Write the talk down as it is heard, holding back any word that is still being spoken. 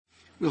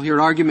We'll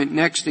hear argument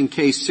next in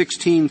Case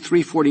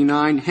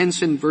 16-349,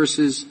 Henson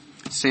versus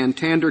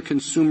Santander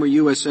Consumer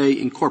USA,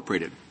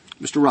 Incorporated.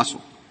 Mr.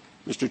 Russell.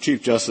 Mr.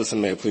 Chief Justice,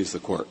 and may it please the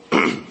Court.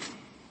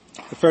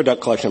 The Fair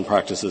Debt Collection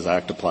Practices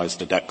Act applies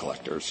to debt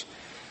collectors.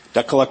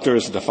 Debt collector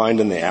is defined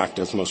in the Act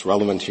as most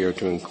relevant here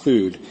to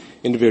include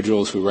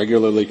individuals who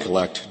regularly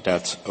collect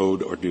debts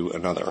owed or due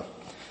another.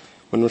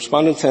 When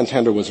Respondent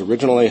Santander was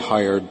originally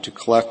hired to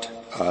collect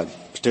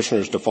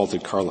petitioner's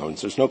defaulted car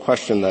loans, there's no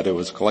question that it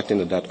was collecting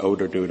a debt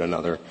owed or due to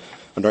another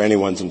under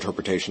anyone's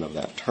interpretation of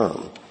that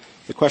term.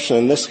 The question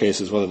in this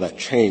case is whether that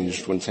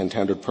changed when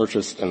Santander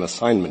purchased an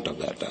assignment of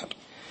that debt.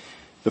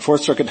 The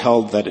Fourth Circuit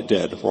held that it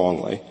did,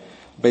 wrongly,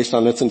 based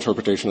on its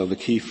interpretation of the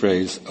key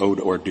phrase owed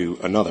or due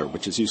another,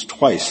 which is used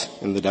twice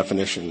in the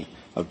definition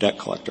of debt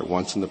collector,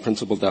 once in the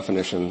principal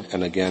definition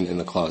and again in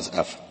the Clause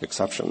F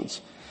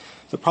exceptions.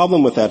 The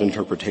problem with that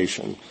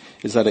interpretation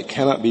is that it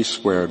cannot be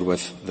squared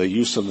with the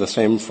use of the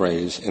same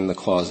phrase in the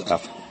Clause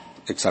F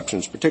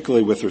exceptions,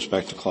 particularly with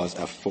respect to Clause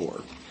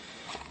F4.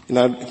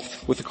 Now,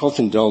 with the Court's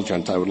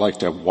indulgence, I would like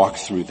to walk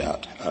through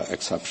that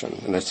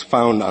exception, and it's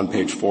found on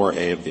page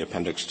 4A of the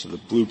appendix to the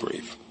blue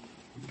brief.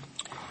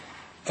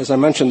 As I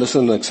mentioned, this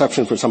is an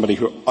exception for somebody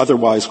who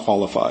otherwise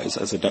qualifies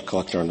as a debt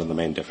collector under the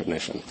main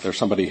definition. There's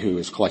somebody who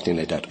is collecting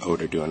a debt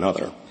owed or due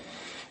another.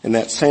 And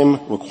that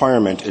same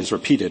requirement is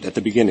repeated at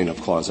the beginning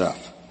of Clause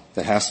F.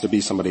 There has to be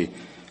somebody,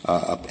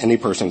 any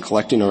person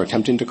collecting or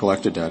attempting to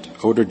collect a debt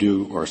owed or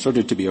due or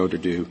asserted to be owed or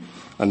due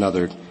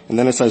another. And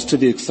then it says to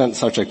the extent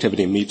such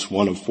activity meets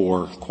one of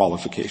four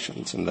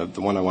qualifications. And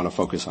the one I want to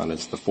focus on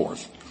is the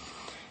fourth.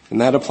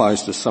 And that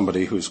applies to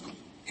somebody who's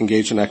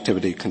engaged in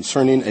activity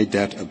concerning a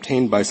debt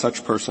obtained by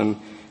such person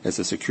as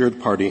a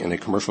secured party in a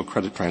commercial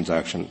credit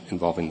transaction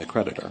involving the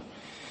creditor.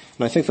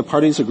 And I think the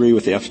parties agree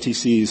with the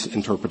FTC's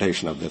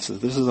interpretation of this.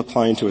 This is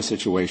applying to a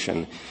situation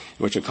in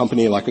which a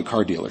company like a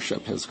car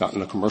dealership has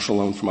gotten a commercial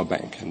loan from a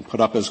bank and put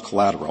up as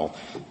collateral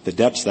the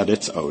debts that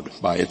it's owed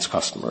by its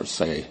customers,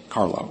 say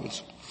car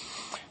loans.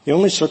 The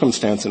only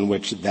circumstance in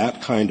which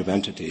that kind of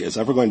entity is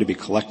ever going to be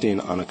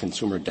collecting on a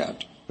consumer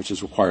debt, which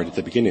is required at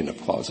the beginning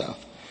of Clause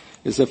F,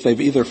 is if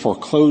they've either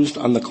foreclosed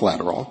on the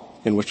collateral,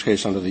 in which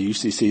case under the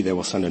UCC they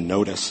will send a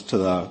notice to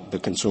the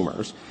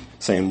consumers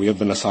saying we have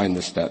been assigned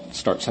this debt,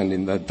 start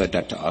sending the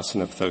debt to us,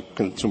 and if the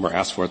consumer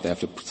asks for it, they have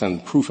to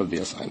send proof of the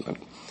assignment.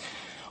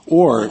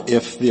 Or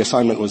if the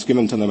assignment was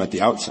given to them at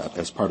the outset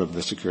as part of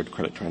the secured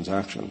credit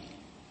transaction.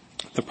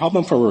 The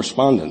problem for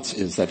respondents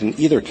is that in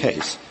either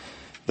case,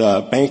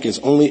 the bank is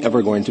only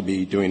ever going to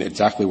be doing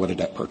exactly what a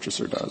debt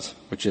purchaser does,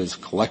 which is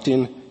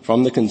collecting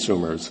from the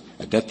consumers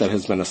a debt that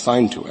has been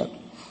assigned to it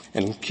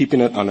and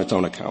keeping it on its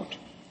own account.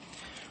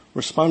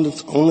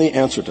 Respondents' only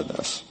answer to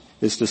this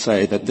is to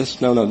say that this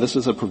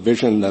is a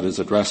provision that is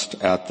addressed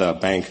at the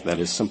bank that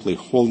is simply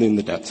holding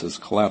the debts as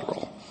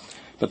collateral.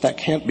 But that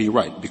can't be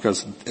right,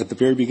 because at the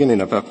very beginning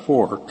of F4,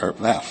 or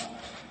F,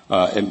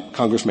 and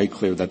Congress made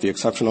clear that the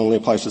exception only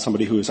applies to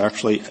somebody who is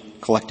actually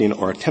collecting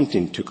or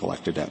attempting to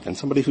collect a debt. And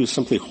somebody who is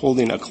simply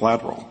holding a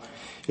collateral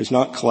is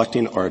not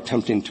collecting or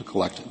attempting to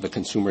collect the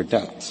consumer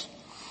debts.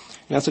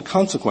 And as a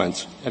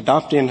consequence,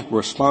 adopting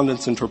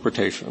respondents'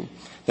 interpretation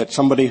that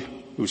somebody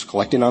who's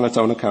collecting on its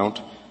own account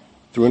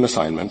through an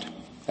assignment,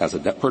 as a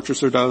debt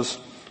purchaser does,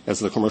 as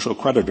the commercial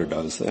creditor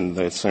does in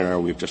the scenario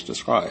we've just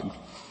described,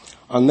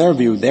 on their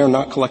view, they are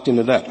not collecting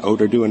a debt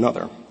owed or due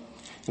another.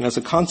 And as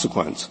a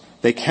consequence,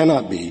 they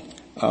cannot be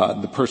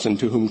the person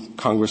to whom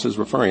Congress is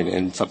referring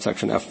in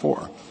subsection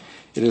F4.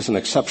 It is an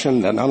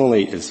exception that not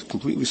only is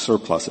completely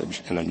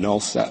surplusage and a null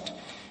set,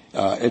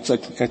 it's an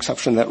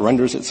exception that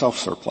renders itself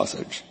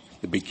surplusage.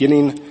 The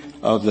beginning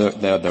of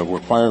the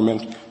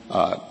requirement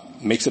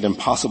makes it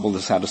impossible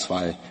to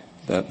satisfy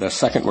the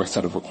second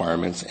set of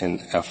requirements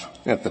in F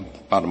at the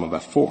bottom of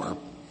F4.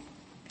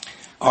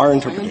 Our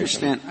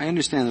interpretation. I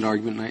understand that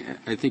argument, and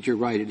I think you're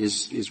right. It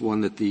is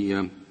one that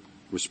the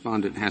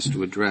respondent has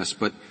to address.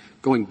 But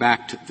going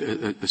back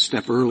to a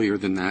step earlier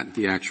than that,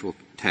 the actual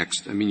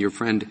text. I mean, your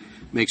friend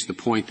makes the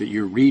point that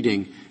your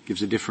reading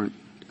gives a different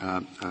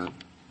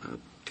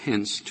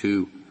tense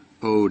to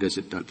owed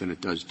than it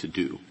does to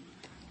due.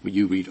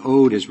 You read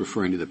owed as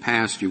referring to the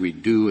past, you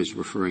read due as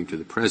referring to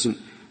the present,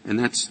 and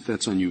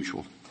that's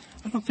unusual.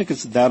 I don't think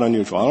it's that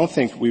unusual. I don't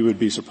think we would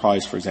be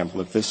surprised, for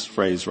example, if this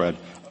phrase read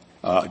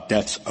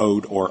debts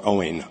owed or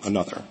owing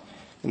another.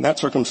 In that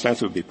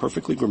circumstance, it would be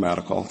perfectly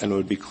grammatical, and it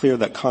would be clear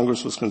that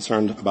Congress was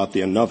concerned about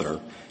the another,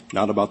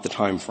 not about the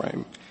time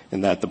frame,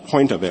 and that the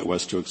point of it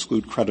was to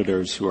exclude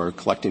creditors who are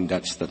collecting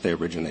debts that they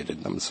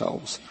originated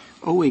themselves.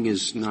 Owing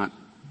is not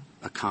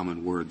a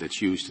common word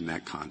that's used in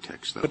that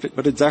context, though.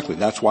 But exactly.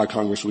 That's why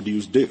Congress would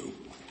use due.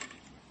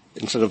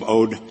 Instead of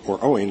owed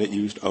or owing, it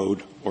used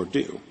owed or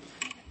due.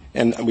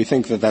 And we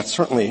think that that's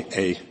certainly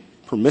a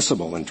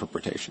permissible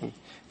interpretation.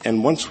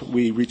 And once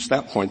we reach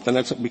that point, then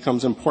it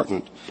becomes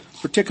important,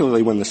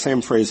 particularly when the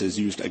same phrase is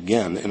used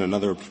again in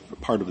another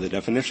part of the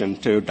definition,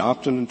 to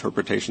adopt an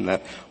interpretation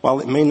that, while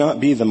it may not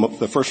be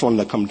the first one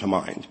that comes to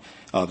mind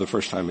the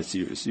first time it's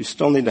used, you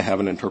still need to have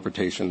an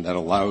interpretation that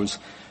allows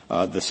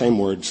the same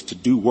words to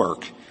do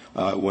work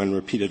when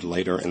repeated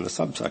later in the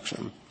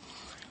subsection.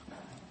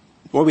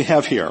 What we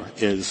have here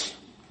is,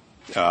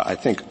 I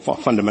think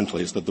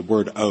fundamentally, is that the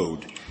word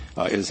owed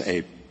is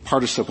a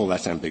participle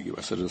that's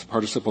ambiguous. It is a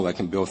participle that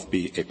can both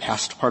be a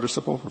past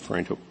participle,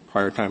 referring to a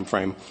prior time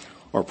frame,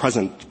 or a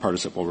present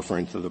participle,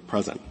 referring to the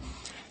present.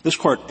 This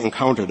Court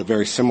encountered a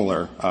very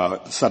similar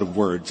set of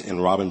words in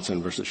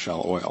Robinson versus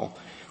Shell Oil,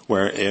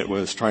 where it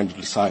was trying to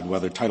decide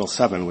whether Title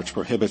VII, which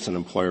prohibits an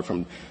employer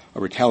from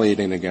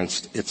retaliating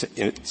against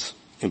its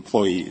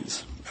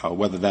employees,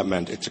 whether that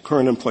meant its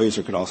current employees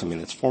or could also mean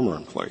its former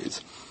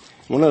employees.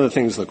 One of the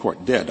things the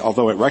Court did,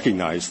 although it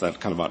recognized that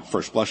kind of at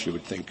first blush you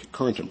would think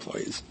current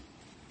employees,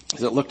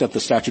 is it looked at the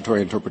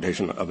statutory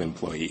interpretation of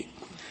employee.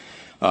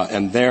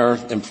 And their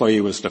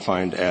employee was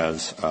defined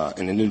as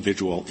an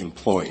individual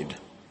employed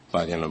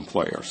by an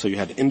employer. So you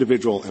had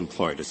individual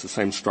employed. It's the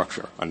same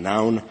structure, a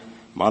noun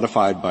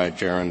modified by a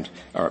gerund,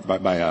 or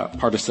by a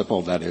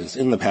participle that is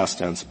in the past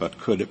tense, but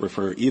could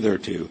refer either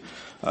to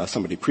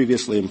somebody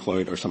previously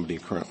employed or somebody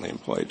currently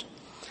employed.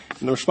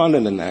 And the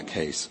respondent in that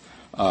case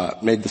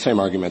made the same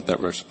argument that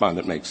the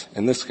respondent makes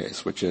in this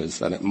case, which is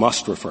that it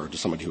must refer to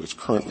somebody who is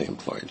currently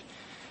employed.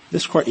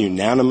 This Court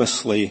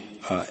unanimously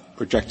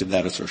rejected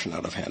that assertion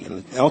out of hand,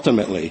 and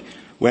ultimately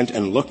went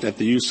and looked at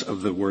the use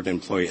of the word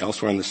employee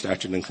elsewhere in the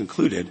statute and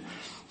concluded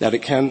that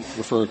it can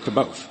refer to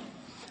both.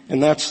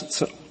 And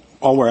that's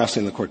all we're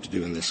asking the Court to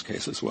do in this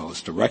case as well,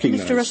 is to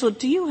recognize. Mr. Russell,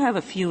 do you have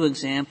a few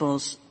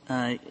examples,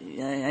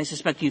 I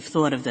suspect you've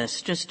thought of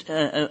this, just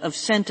of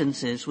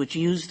sentences which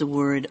use the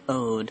word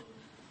owed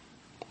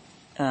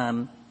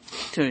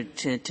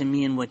to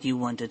mean what you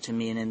wanted to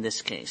mean in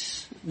this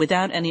case,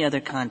 without any other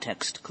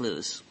context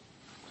clues?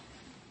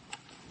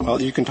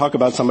 Well, you can talk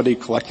about somebody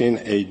collecting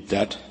a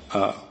debt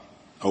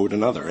owed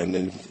another, and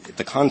then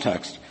the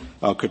context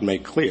could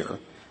make clear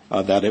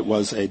that it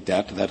was a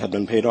debt that had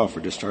been paid off or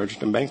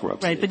discharged in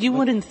bankruptcy. Right, but you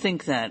wouldn't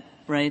think that,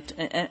 right?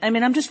 I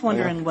mean, I'm just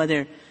wondering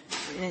whether,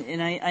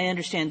 and I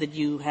understand that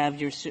you have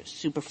your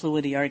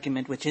superfluity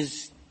argument, which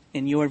is,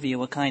 in your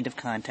view, a kind of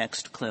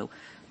context clue.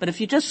 But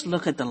if you just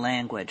look at the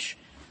language,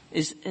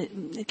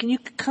 can you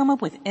come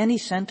up with any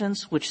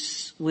sentence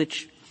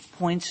which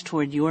points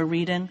toward your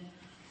reading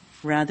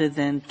rather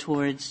than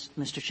towards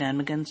Mr.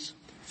 Shanmugam's?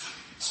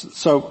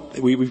 So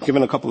we've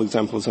given a couple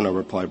examples in our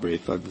reply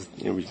brief.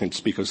 We can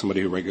speak of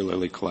somebody who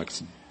regularly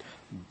collects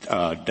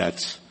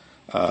debts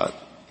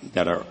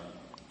that are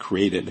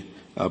created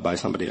by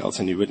somebody else,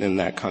 and in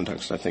that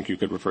context, I think you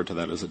could refer to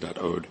that as a debt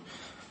owed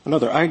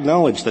another. I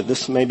acknowledge that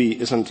this maybe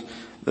isn't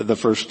the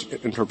first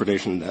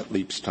interpretation that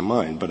leaps to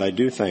mind, but I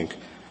do think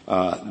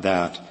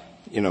that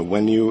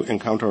when you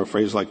encounter a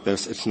phrase like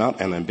this, it's not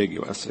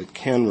unambiguous. It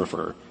can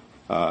refer.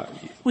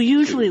 Well,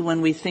 usually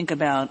when we think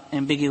about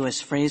ambiguous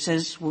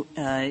phrases, we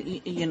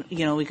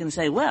can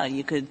say, well,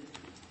 you could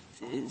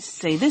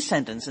say this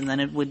sentence and then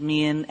it would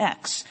mean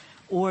X.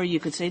 Or you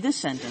could say this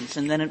sentence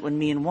and then it would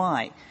mean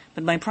Y.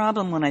 But my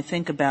problem when I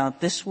think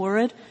about this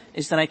word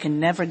is that I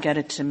can never get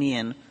it to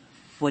mean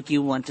what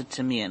you want it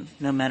to mean,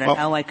 no matter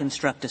how I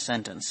construct a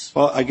sentence.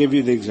 Well, I give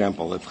you the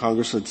example. If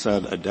Congress had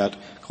said a debt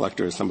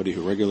collector is somebody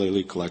who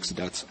regularly collects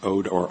debts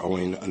owed or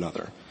owing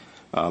another,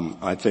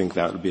 I think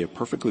that would be a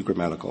perfectly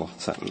grammatical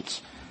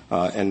sentence.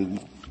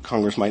 And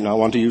Congress might not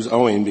want to use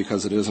owing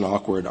because it is an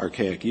awkward,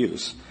 archaic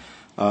use.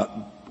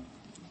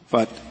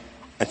 But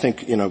I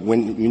think,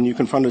 when you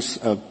confront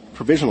a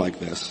provision like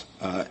this,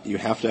 you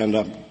have to end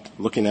up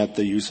looking at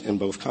the use in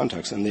both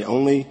contexts. And the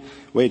only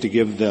way to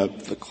give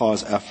the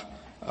clause F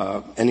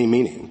any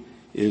meaning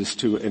is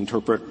to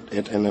interpret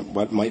it in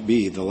what might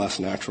be the less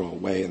natural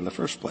way in the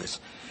first place.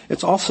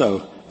 It's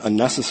also a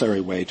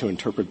necessary way to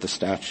interpret the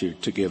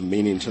statute to give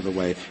meaning to the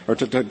way, or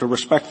to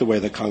respect the way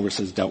that Congress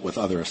has dealt with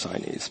other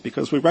assignees,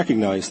 because we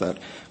recognize that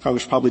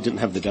Congress probably didn't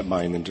have the debt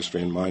buying industry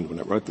in mind when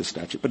it wrote this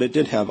statute, but it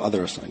did have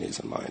other assignees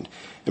in mind,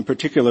 and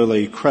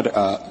particularly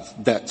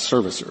debt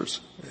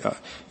servicers.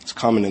 It's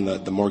common in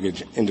the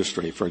mortgage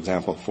industry, for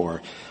example,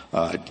 for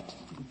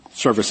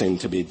servicing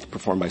to be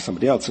performed by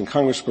somebody else, and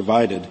Congress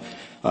provided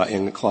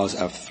in Clause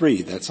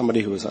F3 that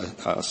somebody who is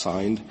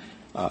assigned,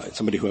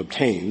 somebody who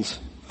obtains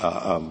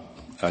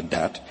a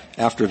debt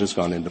after it has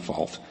gone in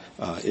default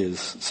is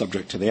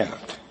subject to the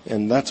Act.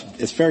 And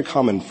it's very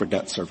common for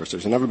debt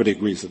servicers, and everybody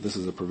agrees that this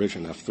is a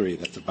provision, F3,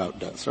 that's about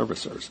debt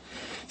servicers.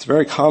 It's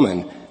very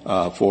common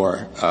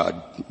for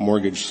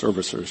mortgage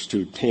servicers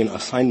to obtain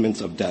assignments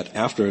of debt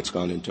after it's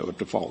gone into a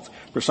default,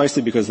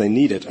 precisely because they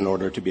need it in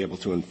order to be able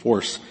to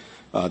enforce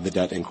the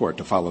debt in court,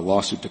 to file a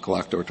lawsuit to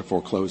collect or to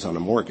foreclose on a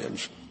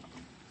mortgage.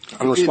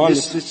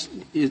 As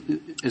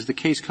the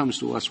case comes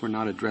to us, we're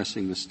not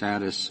addressing the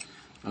status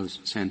of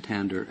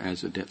Santander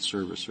as a debt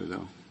servicer,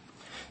 though.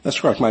 That's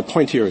correct. My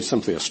point here is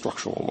simply a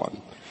structural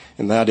one,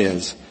 and that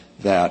is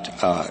that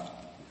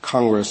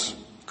Congress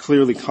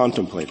clearly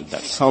contemplated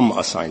that some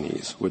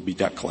assignees would be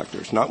debt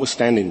collectors,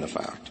 notwithstanding the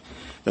fact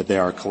that they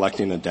are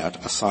collecting a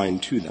debt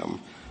assigned to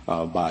them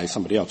by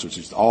somebody else, which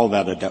is all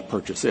that a debt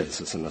purchase is.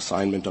 It's an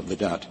assignment of the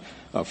debt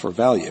for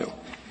value.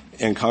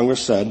 And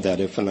Congress said that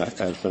if an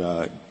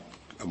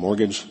a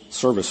mortgage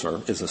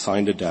servicer is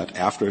assigned a debt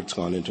after it's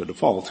gone into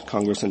default,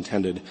 Congress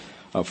intended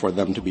for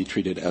them to be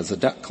treated as a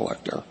debt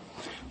collector.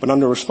 But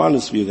under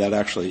respondents' view, that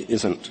actually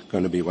isn't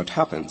going to be what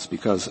happens,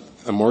 because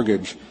a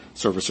mortgage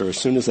servicer, as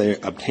soon as they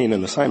obtain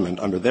an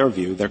assignment, under their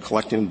view, they're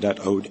collecting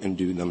debt owed and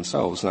due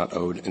themselves, not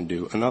owed and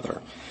due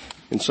another.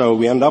 And so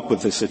we end up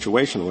with this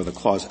situation where the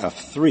Clause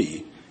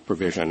F3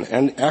 provision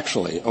and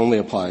actually only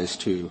applies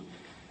to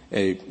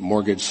a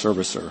mortgage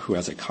servicer who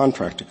has a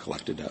contract to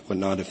collect a debt, but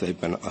not if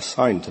they've been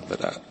assigned to the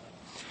debt.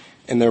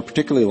 And they're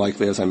particularly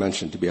likely, as I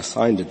mentioned, to be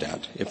assigned a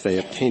debt if they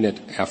obtain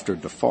it after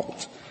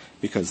default,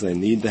 because they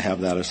need to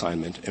have that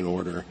assignment in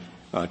order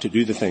to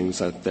do the things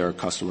that their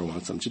customer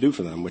wants them to do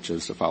for them, which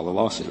is to file a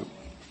lawsuit.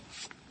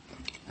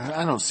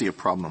 I don't see a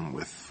problem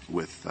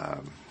with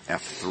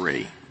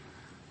F3.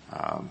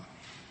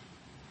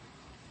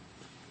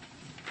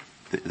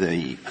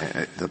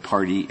 The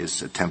party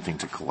is attempting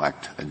to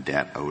collect a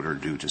debt owed or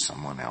due to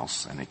someone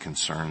else, and it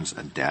concerns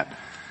a debt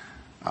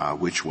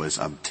which was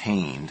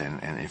obtained.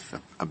 And if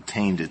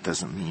obtained, it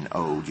doesn't mean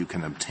owed. You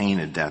can obtain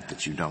a debt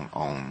that you don't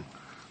own.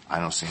 I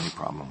don't see any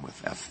problem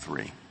with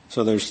F3.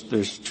 So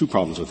there's two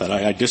problems with that.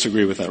 I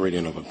disagree with that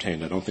reading of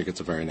obtained. I don't think it's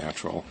a very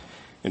natural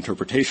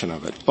interpretation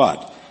of it.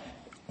 But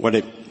what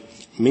it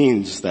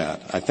means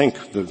that I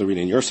think the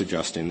reading you're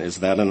suggesting is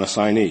that an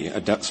assignee,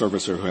 a debt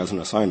servicer who has an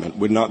assignment,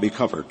 would not be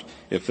covered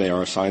if they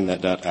are assigned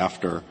that debt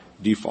after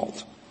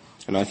default.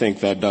 And I think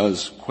that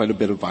does quite a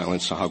bit of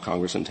violence to how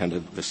Congress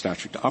intended the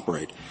statute to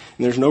operate.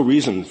 And there's no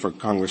reason for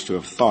Congress to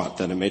have thought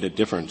that it made a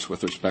difference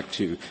with respect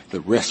to the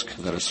risk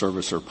that a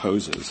servicer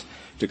poses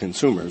to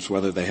consumers,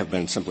 whether they have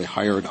been simply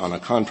hired on a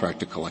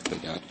contract to collect the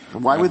debt.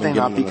 Why would they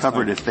not be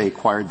covered if they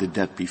acquired the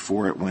debt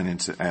before it went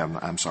into,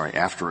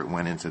 after it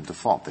went into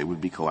default? They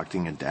would be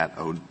collecting a debt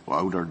owed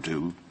or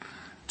due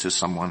to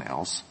someone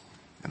else,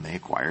 and they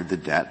acquired the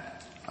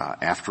debt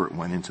after it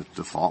went into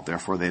default.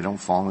 Therefore, they don't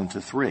fall into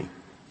 3.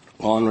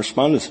 Well, in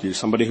respondents' view,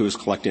 somebody who is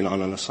collecting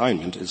on an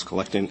assignment is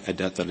collecting a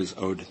debt that is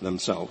owed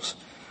themselves.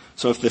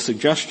 So if the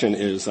suggestion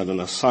is that an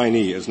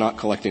assignee is not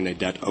collecting a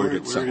debt owed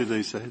itself. Where did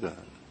they say that?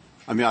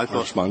 I mean, I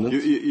thought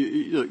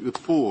the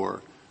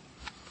 4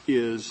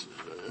 is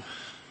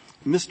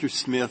Mr.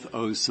 Smith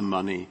owes some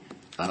money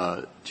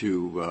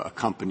to a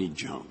company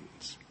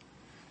Jones,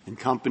 and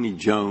company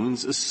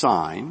Jones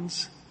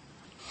assigns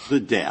the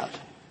debt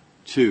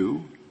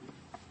to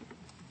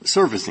a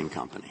servicing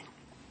company.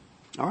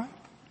 All right.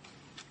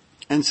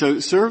 And so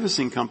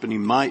servicing company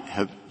might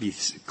be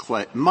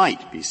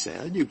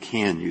said, you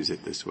can use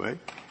it this way,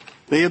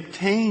 they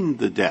obtained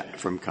the debt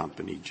from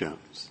company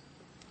Jones.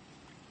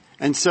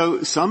 And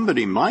so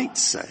somebody might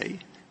say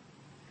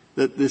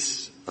that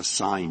this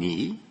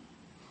assignee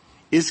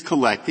is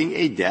collecting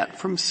a debt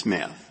from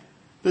Smith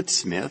that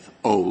Smith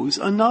owes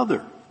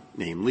another,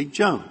 namely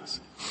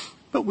Jones.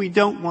 But we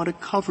don't want to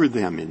cover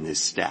them in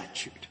this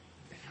statute.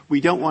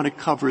 We don't want to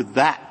cover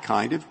that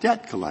kind of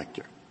debt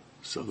collector.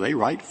 So they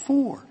write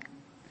 4.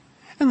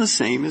 And the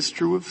same is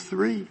true of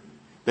 3.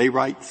 They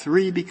write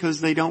 3 because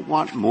they don't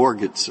want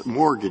mortgage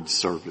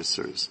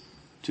servicers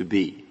to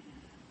be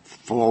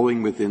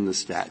falling within the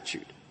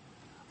statute.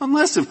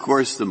 Unless, of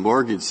course, the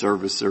mortgage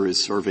servicer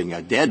is serving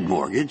a dead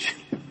mortgage.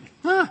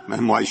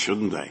 And why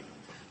shouldn't they?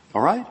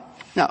 All right?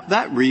 Now,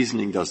 that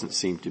reasoning doesn't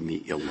seem to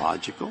me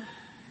illogical.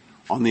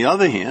 On the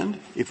other hand,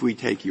 if we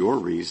take your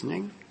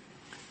reasoning,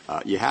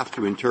 you have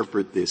to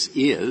interpret this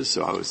is,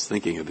 so I was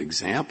thinking of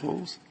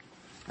examples,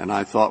 and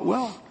I thought,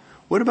 well,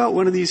 what about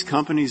one of these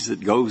companies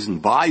that goes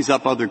and buys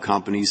up other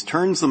companies,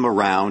 turns them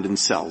around, and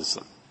sells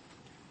them?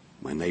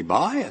 When they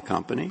buy a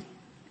company,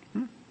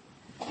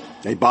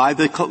 they buy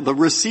the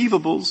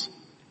receivables.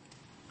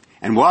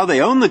 And while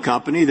they own the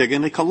company, they're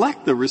going to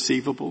collect the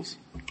receivables.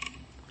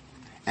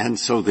 And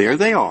so there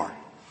they are.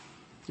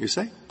 You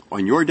say,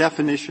 on your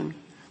definition,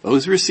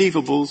 those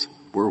receivables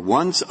were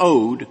once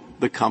owed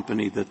the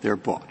company that they're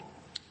bought.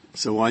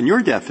 So on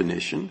your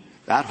definition,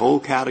 that whole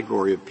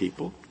category of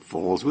people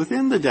falls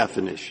within the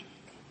definition.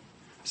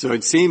 So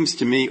it seems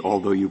to me,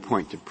 although you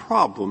point to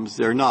problems,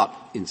 they're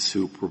not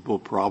insuperable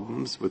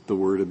problems with the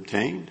word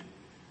obtained.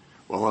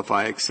 Well, if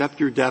I accept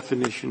your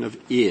definition of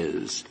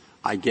is,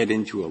 I get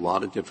into a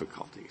lot of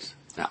difficulties.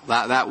 Now,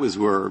 that was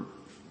where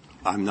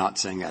I'm not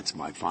saying that's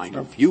my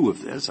final view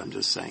of this. I'm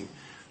just saying,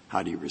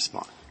 how do you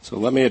respond? So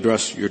let me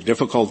address your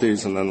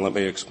difficulties, and then let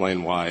me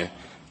explain why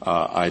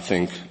I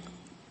think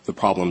the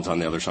problems on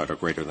the other side are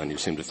greater than you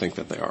seem to think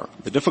that they are.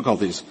 The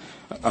difficulties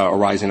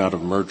arising out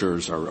of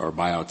mergers or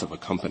buyouts of a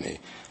company,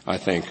 I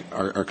think,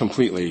 are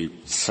completely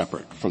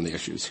separate from the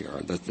issues here.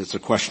 It's a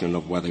question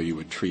of whether you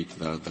would treat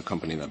the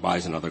company that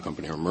buys another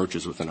company or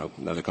merges with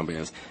another company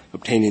as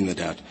obtaining the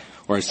debt,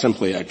 or as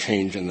simply a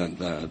change in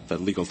the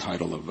legal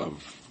title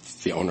of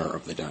the owner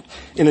of the debt.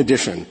 In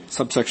addition,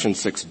 subsection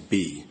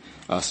 6B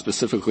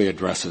specifically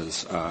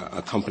addresses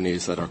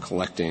companies that are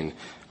collecting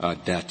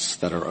debts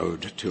that are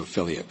owed to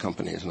affiliate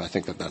companies, and I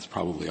think that that's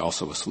probably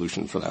also a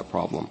solution for that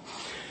problem.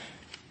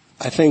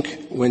 I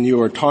think when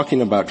you are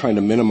talking about trying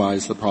to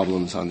minimize the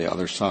problems on the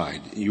other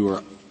side, you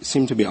are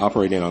seem to be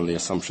operating on the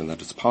assumption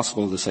that it's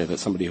possible to say that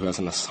somebody who has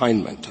an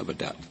assignment of a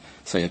debt,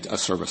 say a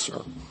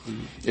servicer,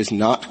 is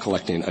not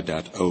collecting a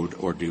debt owed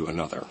or due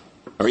another,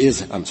 or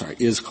is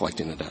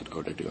collecting a debt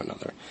owed or due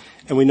another.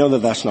 And we know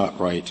that that's not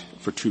right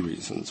for two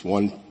reasons.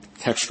 One,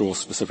 textual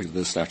specific to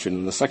this statute,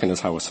 and the second is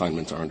how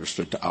assignments are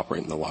understood to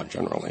operate in the law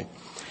generally.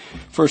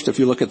 First, if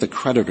you look at the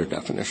creditor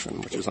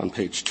definition, which is on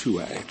page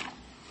 2A,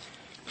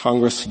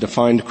 Congress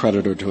defined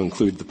creditor to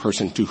include the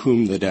person to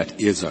whom the debt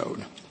is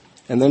owed.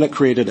 And then it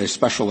created a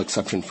special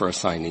exception for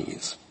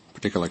assignees,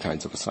 particular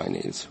kinds of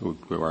assignees who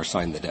are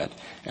assigned the debt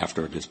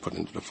after it is put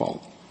into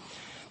default.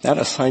 That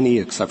assignee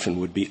exception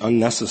would be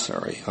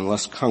unnecessary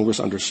unless Congress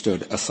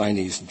understood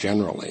assignees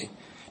generally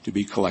to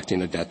be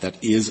collecting a debt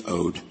that is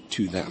owed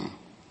to them.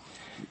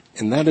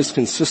 And that is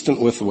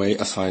consistent with the way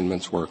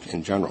assignments work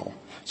in general.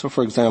 So,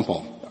 for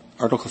example,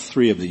 Article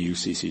 3 of the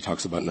UCC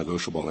talks about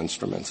negotiable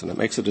instruments, and it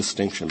makes a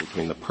distinction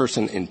between the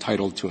person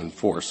entitled to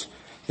enforce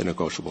the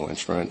negotiable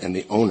instrument and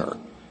the owner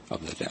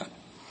of the debt.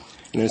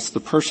 And it's the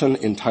person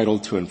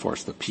entitled to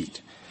enforce the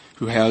PEAT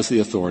who has the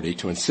authority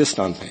to insist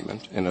on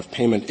payment, and if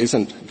payment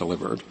isn't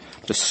delivered,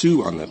 to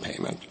sue on the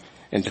payment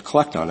and to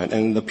collect on it.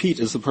 And the PEAT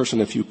is the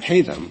person, if you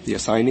pay them, the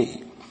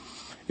assignee.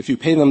 If you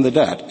pay them the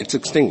debt, it's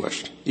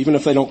extinguished, even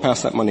if they don't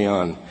pass that money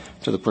on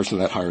to the person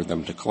that hired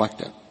them to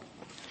collect it.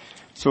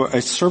 So a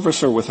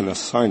servicer with an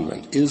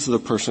assignment is the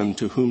person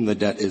to whom the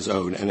debt is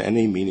owed in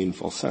any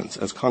meaningful sense,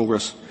 as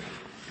Congress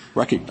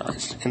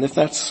recognized. And if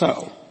that's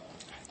so,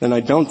 then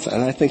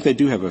I think they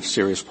do have a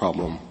serious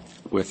problem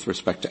with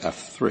respect to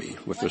F3.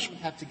 Why do we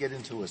have to get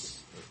into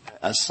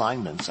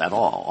assignments at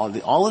all?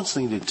 All that's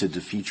needed to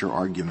defeat your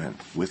argument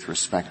with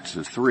respect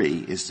to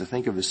 3 is to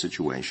think of a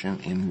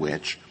situation in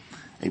which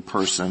a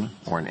person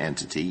or an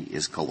entity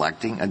is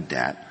collecting a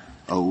debt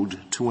owed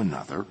to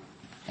another,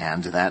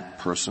 and that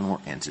person or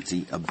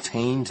entity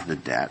obtained the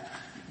debt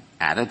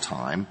at a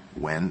time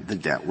when the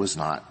debt was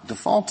not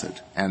defaulted.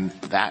 And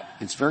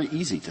it's very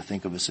easy to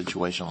think of a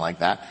situation like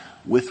that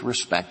with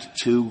respect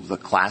to the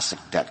classic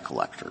debt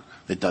collector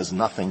that does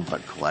nothing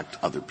but collect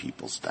other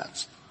people's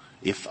debts,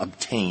 if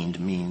obtained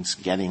means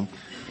getting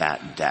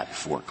that debt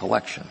for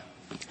collection.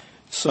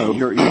 So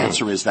your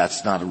answer is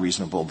that's not a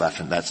reasonable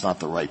that's not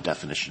the right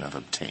definition of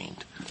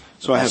obtained.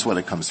 So that's what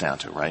it comes down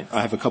to, right?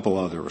 I have a couple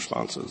other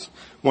responses.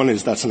 One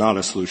is that's not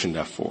a solution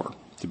to F4,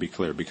 to be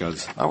clear,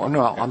 because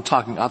I'll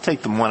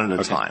take them one at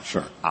a time.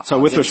 Sure. So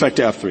with respect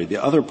to F3,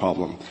 the other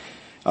problem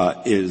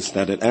is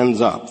that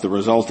the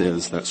result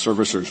is that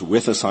servicers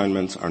with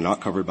assignments are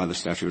not covered by the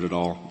statute at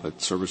all, but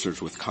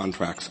servicers with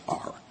contracts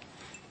are.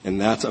 And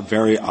that's a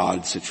very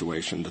odd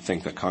situation to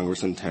think that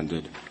Congress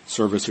intended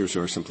servicers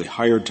who are simply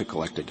hired to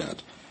collect a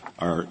debt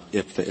are,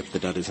 if the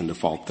debt is in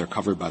default, they're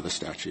covered by the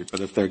statute. But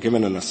if they're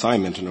given an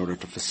assignment in order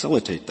to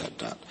facilitate that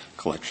debt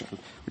collection,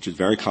 which is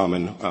very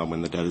common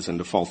when the debt is in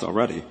default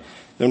already,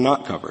 they're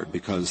not covered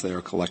because they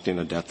are collecting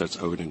a debt that's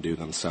owed and due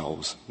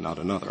themselves, not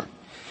another.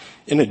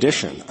 In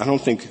addition, I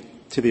don't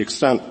think, to the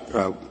extent,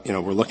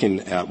 we're looking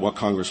at what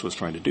Congress was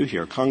trying to do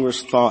here,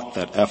 Congress thought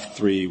that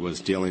F3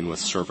 was dealing with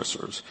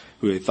servicers,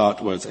 who they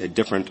thought was a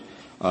different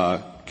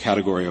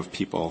category of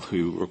people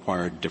who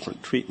required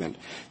different treatment.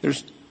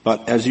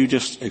 But as you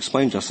just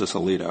explained, Justice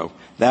Alito,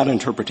 that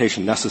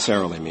interpretation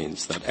necessarily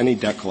means that any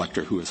debt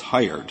collector who is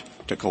hired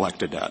to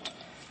collect a debt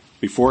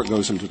before it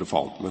goes into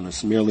default, when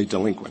it's merely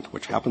delinquent,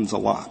 which happens a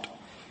lot,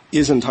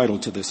 is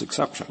entitled to this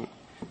exception.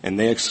 And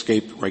they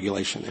escape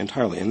regulation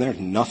entirely. And there's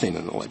nothing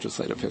in the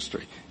legislative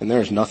history, and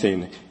there's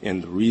nothing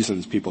in the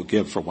reasons people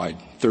give for why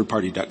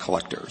third-party debt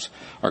collectors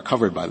are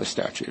covered by the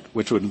statute,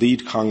 which would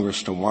lead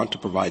Congress to want to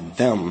provide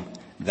them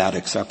that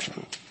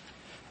exception.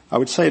 I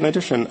would say, in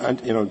addition,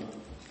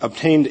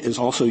 obtained is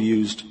also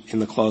used in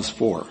the Clause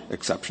 4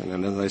 exception.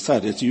 And as I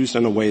said, it's used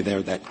in a way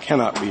there that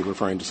cannot be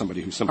referring to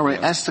somebody who simply All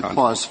right, as to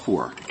Clause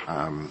 4,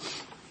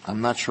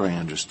 I'm not sure I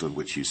understood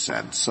what you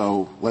said.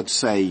 So let's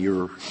say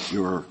your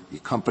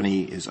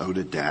company is owed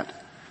a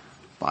debt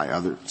by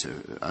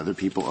other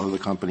people owe the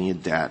company a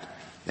debt.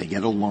 They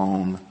get a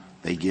loan.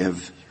 They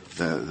give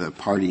the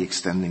party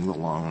extending the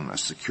loan a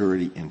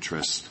security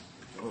interest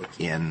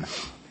in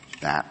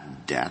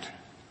that debt.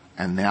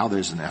 And now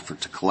there's an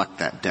effort to collect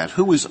that debt.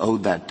 Who is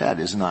owed that debt?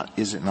 Is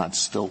it not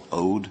still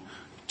owed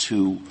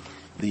to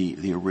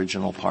the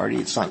original party?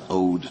 It's not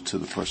owed to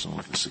the person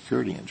with the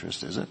security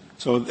interest, is it?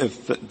 So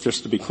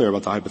just to be clear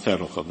about the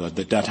hypothetical,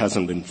 the debt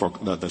hasn't been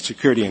the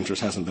security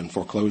interest hasn't been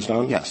foreclosed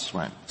on? Yes,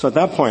 right. So at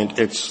that point,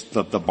 it's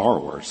the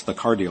borrowers, the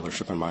car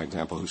dealership in my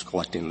example, who's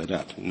collecting the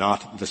debt,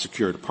 not the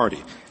secured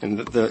party. And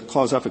the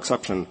Clause F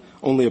exception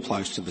only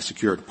applies to the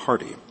secured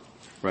party,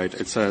 right?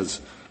 It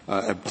says,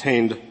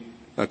 obtained,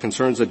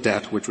 concerns a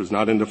debt which was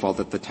not in default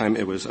at the time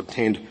it was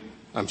obtained.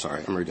 I'm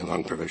sorry, I'm reading the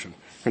wrong provision.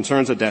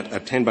 Concerns a debt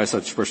obtained by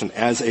such person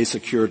as a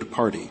secured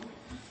party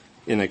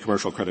in a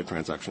commercial credit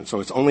transaction. So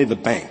it's only the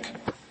bank.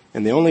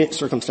 And the only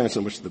circumstance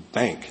in which the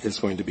bank is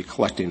going to be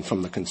collecting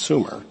from the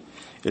consumer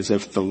is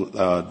if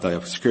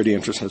the security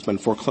interest has been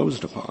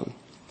foreclosed upon.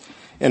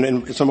 And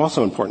it's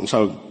also important.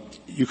 So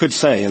you could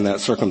say in that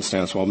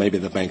circumstance, well, maybe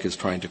the bank is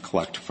trying to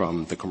collect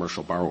from the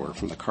commercial borrower,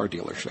 from the car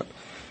dealership.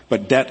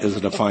 But debt is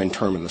a defined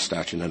term in the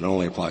statute, and it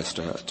only applies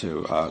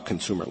to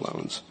consumer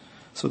loans.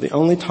 So the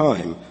only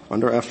time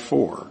under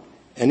F4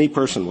 any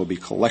person will be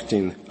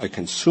collecting a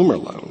consumer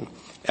loan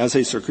as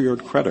a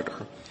secured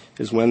creditor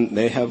is when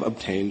they have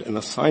obtained an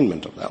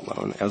assignment of that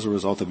loan as a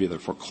result of either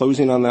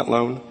foreclosing on that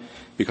loan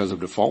because of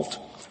default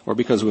or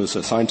because it was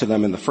assigned to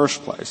them in the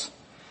first place.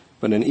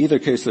 But in either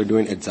case, they're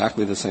doing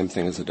exactly the same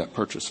thing as a debt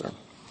purchaser.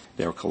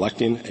 They are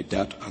collecting a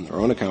debt on their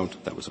own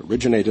account that was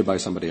originated by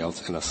somebody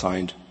else and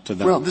assigned to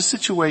them. Well, the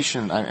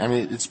situation, I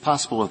mean, it's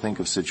possible to think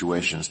of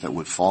situations that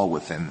would fall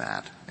within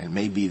that. It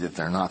may be that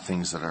they're not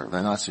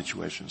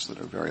situations that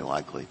are very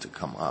likely to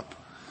come up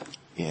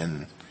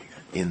in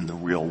the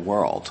real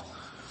world.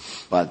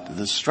 But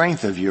the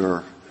strength of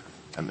your,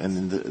 I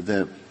mean,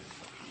 the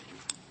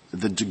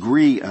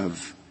degree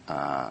of,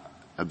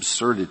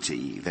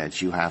 absurdity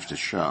that you have to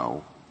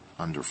show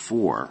under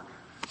 4,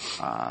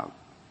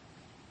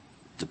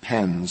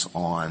 depends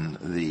on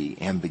the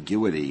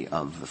ambiguity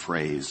of the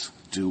phrase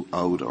do,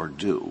 owed, or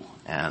due.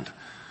 And,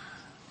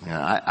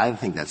 I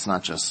think that's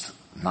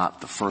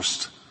not the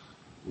first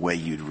way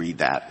you'd read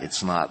that.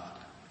 It's not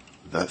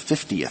the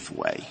 50th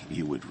way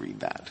you would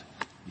read that.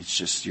 It's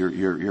just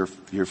you're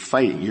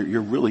fighting.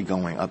 You're really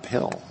going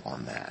uphill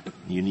on that.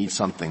 You need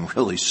something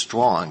really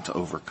strong to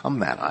overcome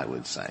that, I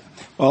would say.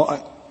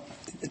 Well,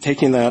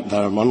 taking that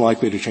I'm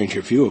unlikely to change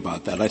your view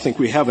about that. I think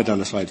we have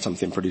identified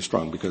something pretty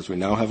strong because we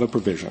now have a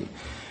provision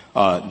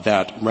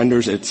that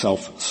renders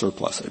itself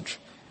surplusage.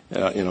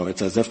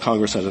 It's as if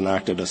Congress has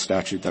enacted a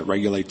statute that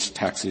regulates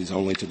taxis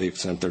only to the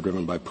extent they're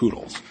driven by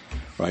poodles,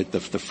 right? The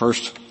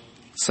first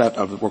set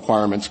of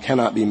requirements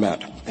cannot be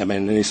met, in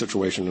any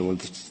situation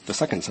with the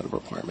second set of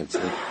requirements.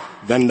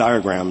 Venn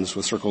diagrams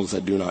with circles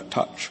that do not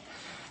touch.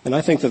 And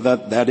I think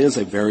that is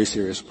a very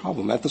serious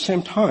problem. At the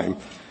same time,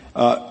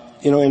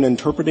 in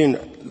interpreting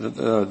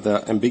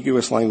the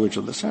ambiguous language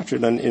of the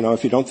statute, and,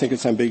 if you don't think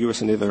it's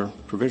ambiguous in either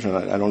provision,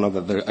 I don't know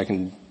that I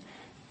can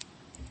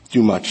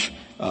do much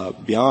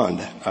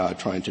beyond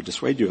trying to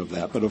dissuade you of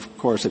that. But, of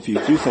course, if you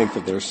do think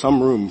that there's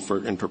some room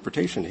for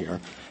interpretation here,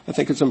 I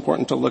think it's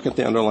important to look at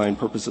the underlying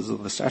purposes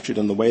of the statute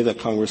and the way that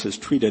Congress has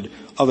treated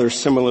other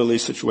similarly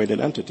situated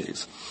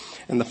entities.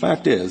 And the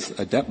fact is,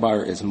 a debt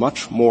buyer is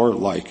much more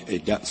like a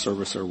debt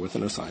servicer with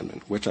an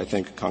assignment, which I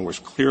think Congress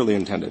clearly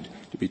intended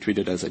to be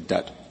treated as a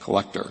debt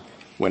collector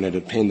when it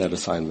obtained that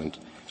assignment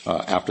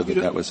after the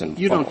debt was in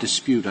You don't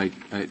dispute,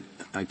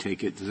 I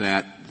take it,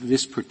 that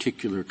this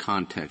particular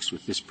context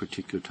with this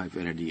particular type of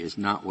entity is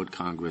not what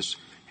Congress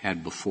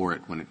had before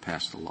it when it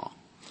passed the law.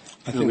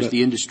 In other words,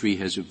 the industry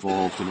has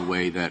evolved in a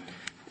way that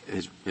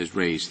has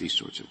raised these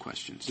sorts of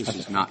questions. This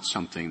is not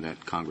something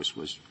that Congress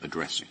was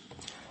addressing.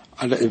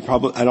 I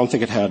don't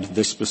think it had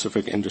this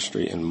specific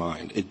industry in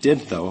mind. It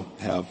did, though,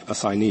 have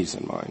assignees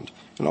in mind.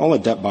 And all a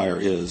debt buyer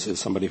is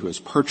somebody who has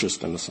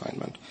purchased an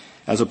assignment,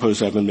 as opposed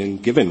to having been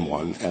given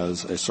one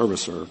as a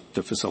servicer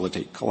to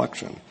facilitate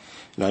collection.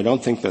 And I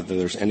don't think that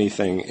there's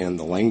anything in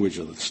the language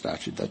of the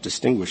statute that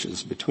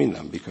distinguishes between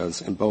them,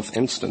 because in both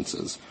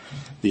instances,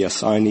 the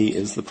assignee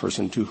is the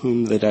person to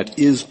whom the debt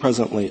is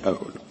presently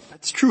owed.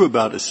 That's true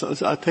about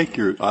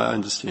I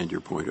understand your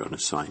point on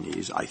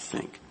assignees, I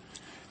think.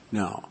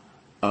 Now,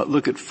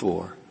 look at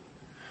 4.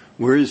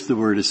 Where is the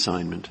word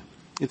assignment?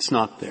 It's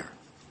not there.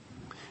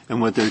 And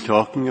what they're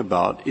talking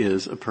about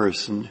is a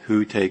person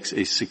who takes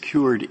a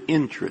secured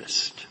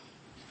interest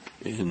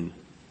in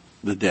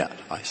the debt,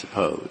 I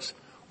suppose.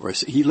 Or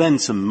he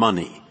lends some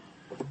money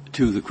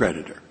to the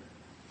creditor.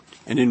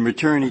 And in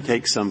return, he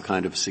takes some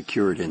kind of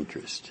secured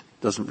interest.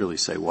 Doesn't really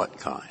say what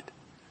kind.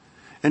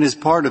 And as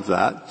part of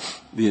that,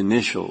 the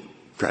initial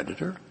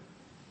creditor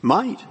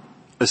might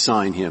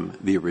assign him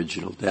the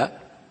original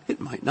debt. It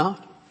might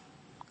not.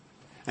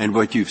 And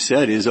what you've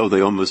said is,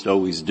 they almost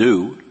always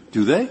do.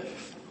 Do they?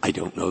 I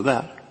don't know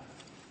that.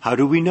 How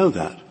do we know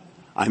that?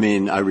 I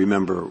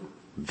remember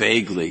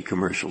vaguely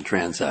commercial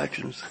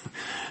transactions.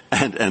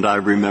 And I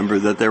remember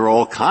that there are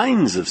all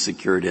kinds of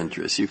secured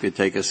interests. You could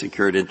take a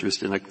secured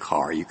interest in a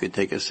car. You could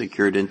take a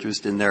secured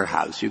interest in their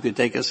house. You could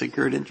take a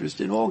secured interest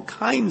in all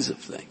kinds of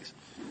things.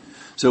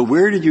 So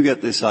where did you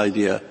get this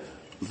idea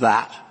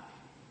that,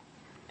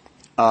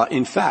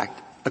 in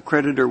fact, a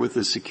creditor with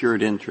a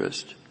secured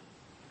interest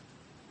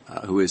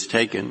who is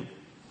taken,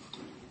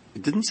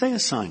 it didn't say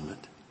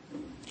assignment.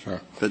 Sure.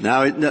 But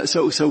now,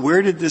 so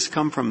where did this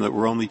come from that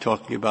we're only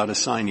talking about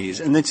assignees?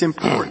 And it's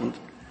important,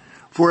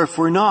 for if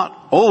we're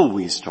not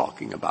always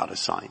talking about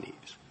assignees,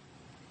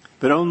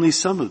 but only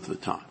some of the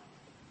time,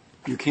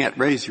 you can't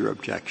raise your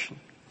objection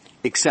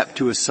except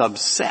to a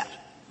subset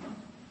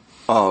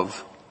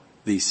of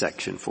these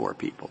Section 4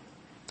 people.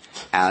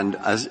 And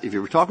if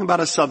you were talking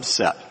about a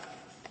subset,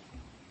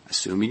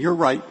 assuming you're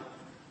right,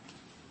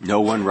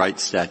 no one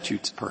writes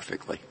statutes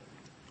perfectly.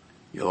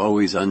 You'll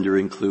always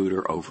under-include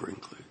or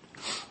over-include.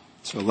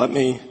 So let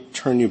me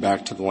turn you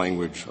back to the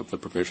language of the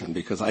provision,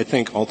 because I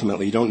think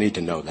ultimately you don't need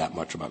to know that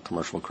much about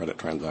commercial credit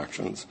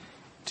transactions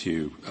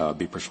to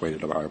be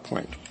persuaded of our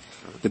point.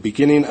 The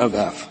beginning of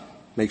F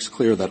makes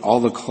clear that all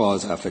the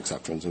Clause F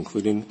exceptions,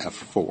 including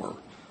F4,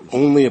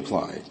 only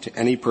apply to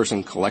any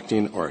person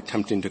collecting or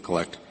attempting to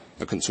collect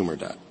a consumer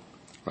debt,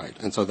 right?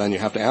 And so then you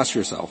have to ask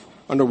yourself,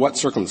 under what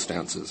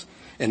circumstances?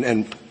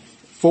 And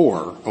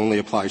 4 only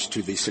applies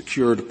to the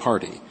secured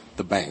party,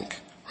 the bank,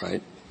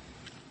 right?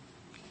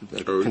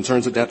 That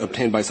concerns a debt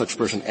obtained by such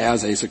person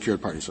as a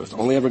secured party. So it's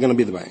only ever going to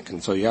be the bank.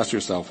 And so you ask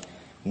yourself,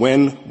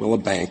 when will a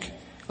bank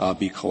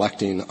be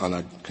collecting on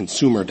a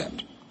consumer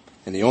debt?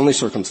 And the only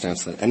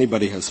circumstance that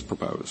anybody has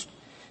proposed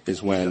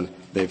is when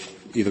they've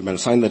either been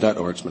assigned the debt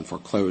or it's been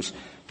foreclosed.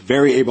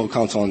 Very able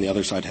counsel on the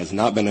other side has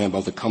not been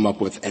able to come up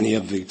with any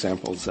of the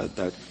examples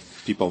that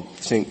people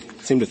seem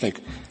to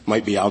think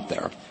might be out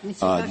there.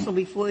 Mr. Russell,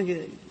 before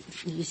you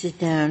sit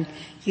down,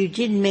 you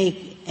did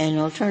make an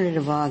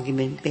alternative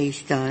argument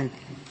based on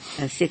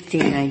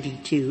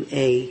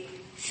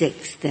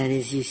 1692A6. That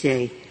is, you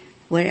say,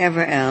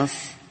 whatever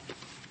else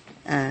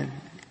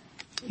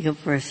your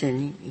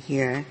person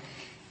here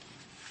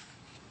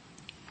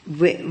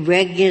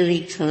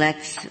regularly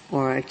collects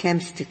or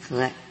attempts to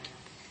collect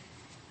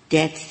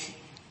debts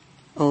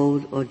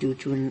owed or due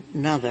to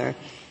another,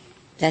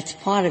 that's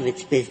part of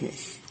its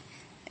business.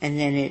 And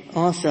then it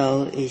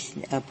also is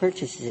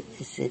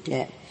purchases a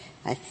debt.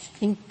 I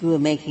think you were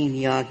making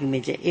the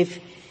argument that if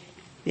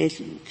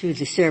through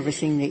the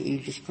servicing that you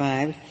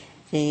described,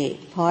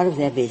 part of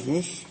their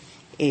business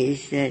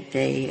is that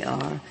they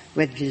are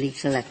regularly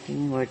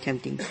collecting or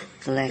attempting to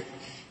collect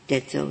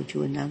debts owed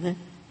to another.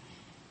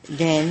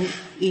 Then,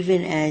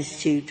 even as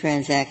to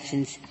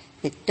transactions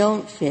that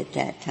don't fit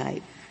that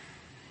type,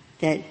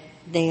 that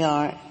they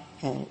are,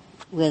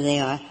 where they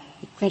are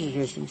the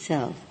creditors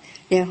themselves,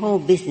 their whole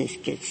business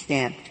gets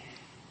stamped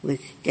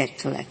with debt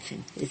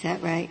collection. Is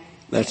that right?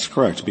 That's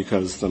correct,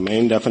 because the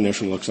main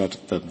definition looks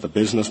at the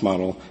business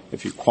model.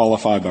 If you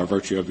qualify by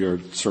virtue of your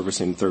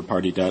servicing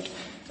third-party debt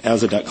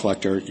as a debt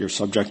collector, you're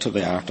subject to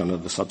the Act under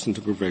the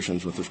substantive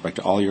provisions with respect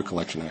to all your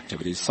collection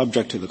activities,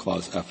 subject to the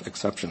Clause F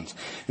exceptions.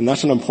 And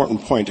that's an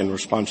important point in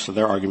response to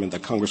their argument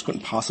that Congress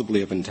couldn't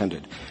possibly have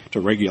intended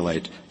to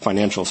regulate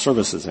financial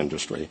services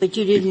industry. But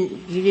you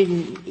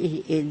didn't,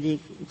 the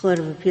Court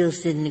of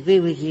Appeals didn't agree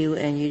with you,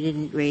 and you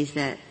didn't raise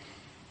that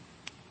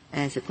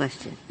as a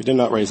question. We did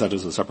not raise that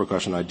as a separate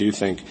question. I do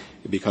think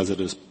because it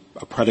is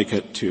a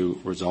predicate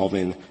to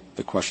resolving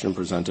the question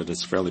presented,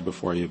 it's fairly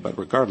before you. But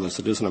regardless,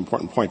 it is an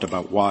important point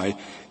about why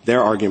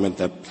their argument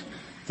that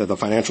the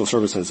financial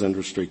services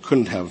industry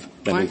couldn't have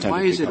been intended to cover.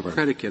 Why is it a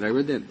predicate? I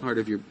read that part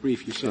of your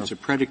brief. You said it's a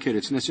predicate.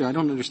 It's necessary. I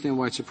don't understand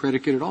why it's a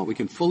predicate at all. We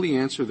can fully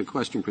answer the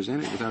question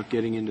presented without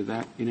getting into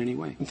that in any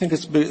way. I think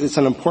it's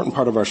an important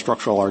part of our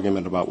structural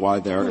argument about why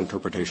their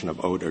interpretation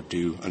of owed or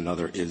due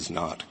another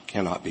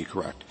cannot be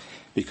correct.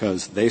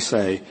 Because they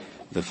say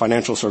the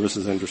financial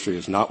services industry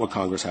is not what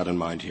Congress had in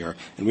mind here.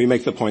 And we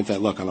make the point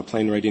that, look, on a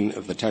plain reading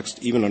of the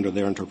text, even under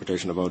their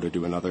interpretation of owed or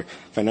due another,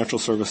 financial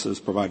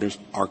services providers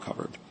are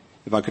covered.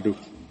 If I could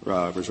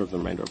reserve the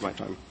remainder of my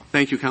time.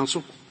 Thank you,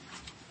 counsel.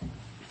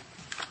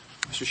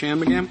 Mr.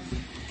 Shanmugam.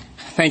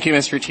 Thank you,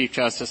 Mr. Chief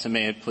Justice, and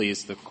may it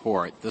please the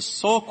Court. The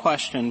sole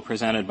question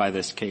presented by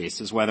this case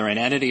is whether an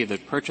entity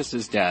that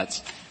purchases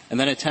debts and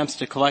then attempts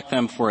to collect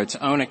them for its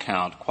own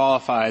account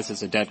qualifies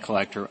as a debt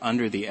collector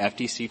under the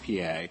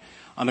FDCPA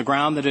on the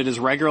ground that it is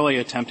regularly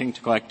attempting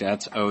to collect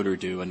debts owed or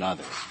due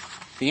another.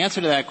 The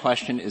answer to that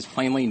question is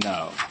plainly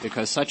no,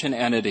 because such an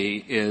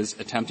entity is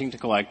attempting to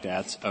collect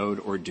debts owed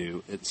or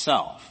due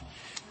itself.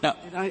 Now,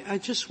 I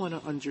just want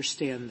to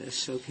understand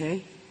this,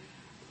 okay?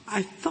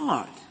 I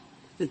thought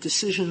the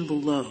decision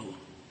below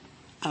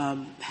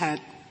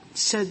had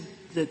said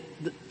that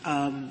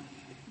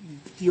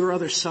your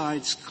other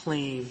side's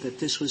claim that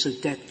this was a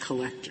debt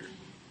collector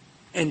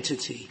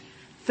entity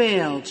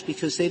failed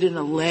because they didn't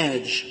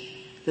allege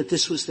that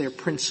this was their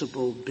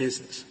principal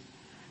business.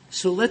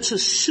 So let's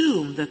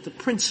assume that the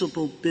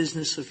principal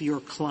business of your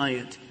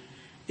client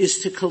is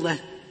to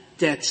collect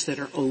debts that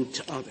are owed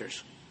to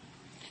others.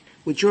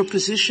 Would your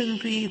position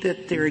be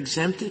that they're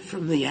exempted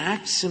from the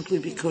Act simply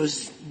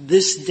because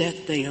this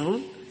debt they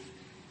own?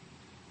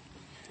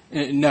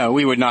 No,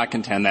 we would not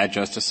contend that,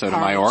 Justice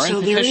Sotomayor. So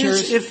there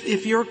is,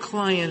 if your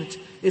client,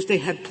 if they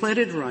had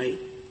pleaded right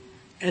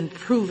and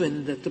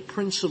proven that the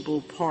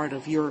principal part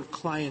of your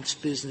client's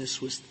business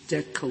was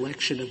debt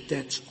collection of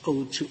debts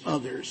owed to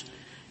others,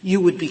 you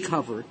would be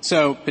covered.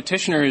 So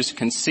petitioners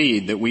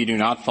concede that we do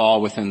not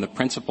fall within the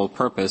principal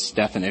purpose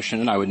definition,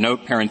 and I would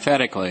note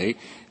parenthetically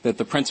that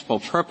the principal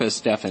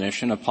purpose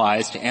definition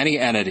applies to any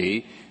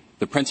entity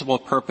the principal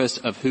purpose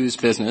of whose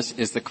business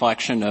is the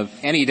collection of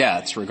any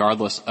debts,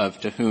 regardless of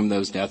to whom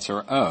those debts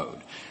are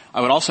owed. I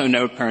would also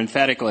note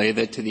parenthetically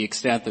that to the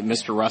extent that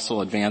Mr.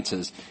 Russell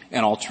advances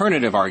an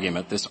alternative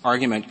argument, this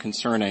argument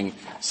concerning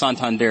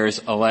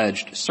Santander's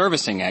alleged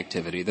servicing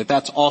activity,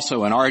 that's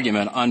also an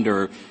argument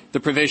under the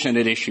provision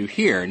at issue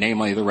here,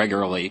 namely the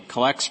regularly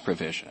collects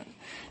provision.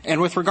 And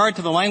with regard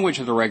to the language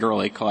of the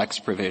regularly collects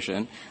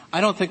provision,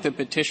 I don't think that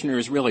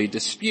petitioners really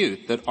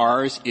dispute that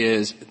ours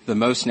is the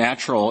most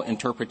natural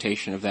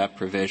interpretation of that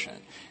provision.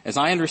 As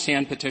I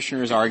understand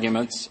petitioners'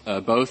 arguments,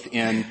 both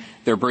in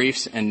their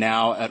briefs and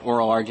now at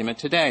oral argument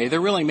today, they're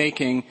really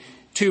making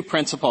two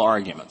principal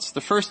arguments.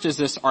 The first is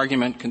this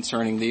argument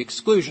concerning the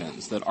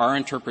exclusions, that our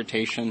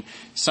interpretation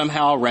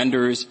somehow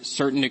renders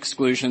certain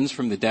exclusions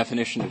from the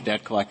definition of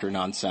debt collector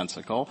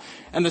nonsensical.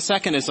 And the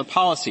second is a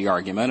policy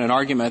argument, an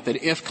argument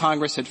that if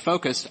Congress had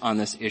focused on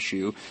this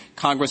issue,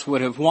 Congress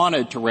would have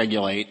wanted to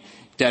regulate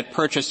debt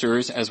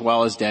purchasers as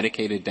well as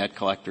dedicated debt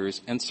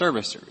collectors and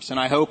servicers. And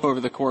I hope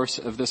over the course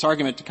of this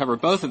argument to cover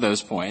both of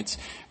those points.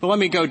 But let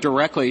me go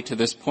directly to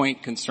this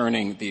point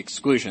concerning the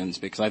exclusions,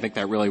 because I think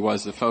that really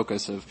was the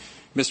focus of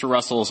Mr.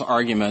 Russell's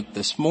argument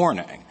this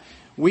morning.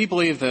 We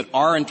believe that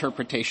our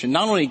interpretation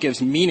not only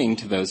gives meaning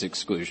to those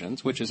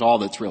exclusions, which is all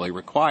that's really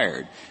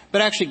required,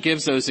 but actually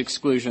gives those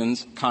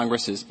exclusions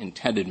Congress's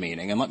intended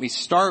meaning. And let me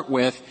start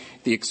with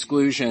the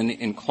exclusion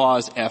in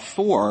Clause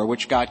F4,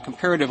 which got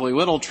comparatively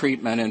little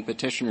treatment in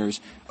petitioner's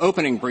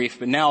opening brief,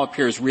 but now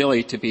appears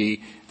really to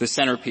be the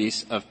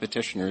centerpiece of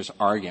petitioner's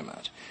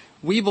argument.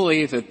 We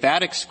believe that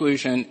that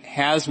exclusion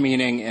has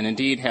meaning and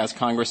indeed has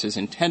Congress's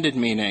intended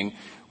meaning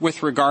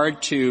with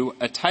regard to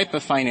a type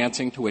of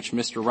financing to which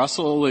Mr.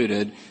 Russell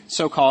alluded,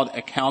 so-called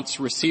accounts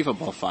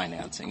receivable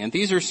financing. And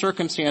these are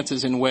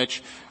circumstances in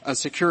which a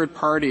secured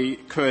party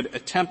could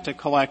attempt to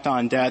collect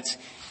on debts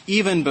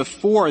even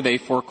before they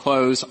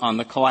foreclose on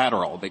the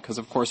collateral, because,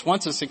 of course,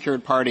 once a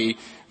secured party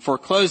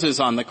forecloses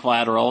on the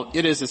collateral,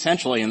 it is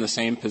essentially in the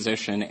same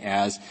position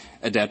as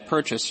a debt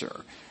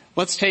purchaser.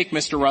 Let's take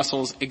Mr.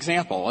 Russell's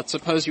example. Let's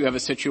suppose you have a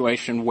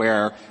situation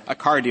where a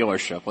car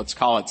dealership, let's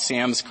call it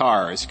Sam's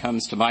Cars,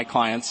 comes to my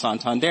client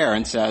Santander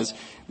and says,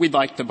 we'd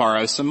like to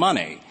borrow some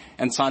money.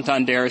 And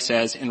Santander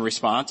says in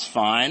response,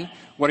 fine,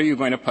 what are you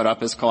going to put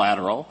up as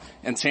collateral?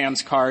 And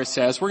Sam's Cars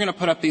says, we're going to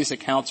put up these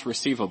accounts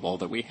receivable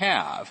that we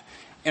have.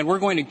 And we're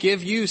going to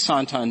give you,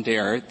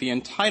 Santander, the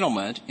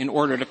entitlement in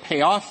order to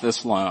pay off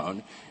this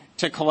loan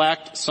to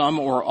collect some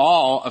or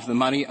all of the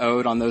money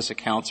owed on those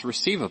accounts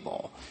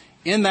receivable.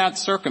 In that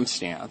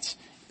circumstance,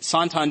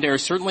 Santander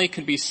certainly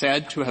could be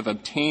said to have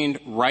obtained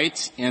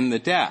rights in the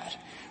debt,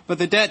 but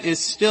the debt is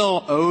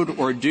still owed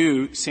or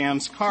due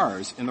Sam's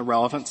Cars in the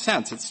relevant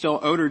sense. It's still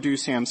owed or due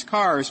Sam's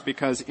Cars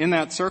because in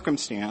that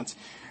circumstance,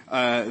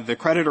 the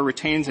creditor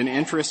retains an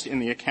interest in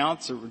the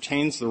accounts. It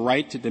retains the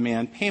right to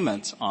demand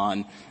payments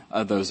on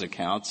those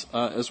accounts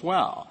as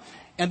well.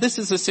 And this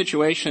is a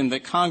situation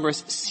that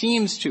Congress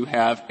seems to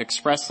have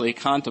expressly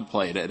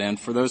contemplated. And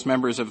for those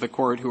members of the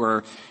Court who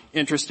are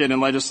interested in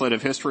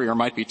legislative history or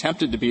might be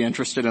tempted to be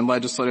interested in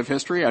legislative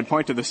history, I'd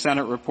point to the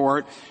Senate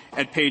report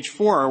at page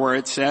 4 where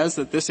it says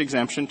that this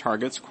exemption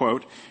targets,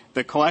 quote,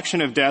 the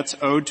collection of debts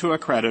owed to a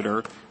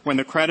creditor when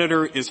the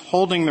creditor is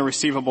holding the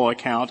receivable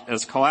account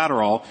as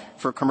collateral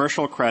for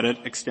commercial credit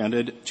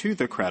extended to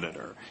the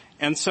creditor.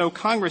 And so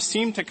Congress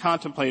seemed to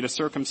contemplate a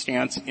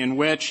circumstance in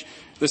which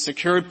the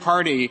secured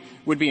party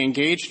would be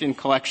engaged in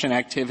collection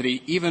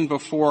activity even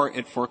before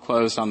it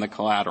foreclosed on the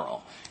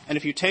collateral. And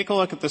if you take a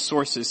look at the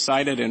sources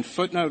cited in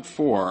footnote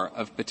 4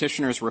 of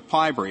petitioner's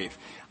reply brief,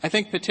 I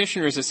think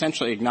petitioners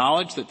essentially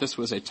acknowledge that this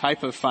was a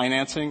type of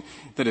financing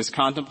that is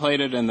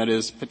contemplated and that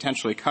is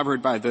potentially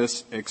covered by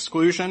this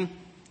exclusion.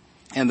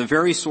 And the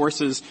very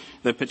sources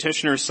that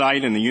petitioners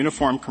cite in the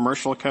Uniform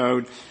Commercial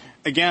Code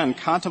again,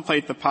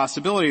 contemplate the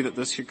possibility that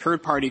the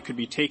secured party could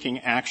be taking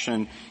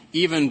action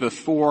even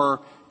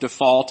before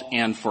default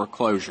and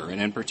foreclosure.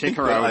 And in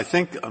particular, I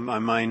think I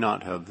might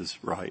not have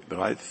this right, but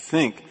I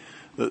think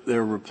that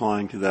they're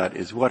replying to that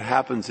is what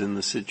happens in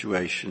the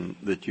situation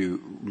that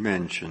you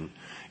mentioned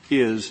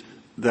is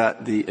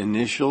that the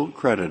initial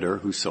creditor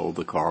who sold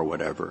the car,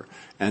 whatever,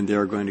 and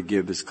they're going to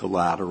give as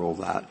collateral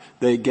that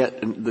they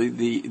get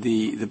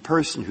the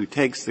person who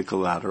takes the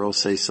collateral,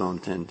 say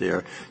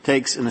Santander,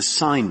 takes an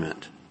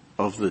assignment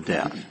of the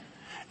debt.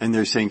 And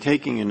they're saying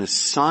taking an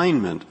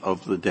assignment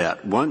of the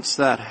debt, once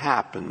that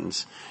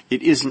happens,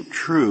 it isn't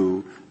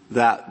true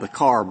that the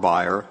car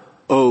buyer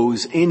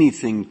owes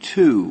anything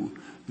to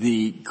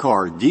the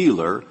car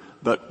dealer,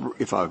 but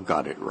if I've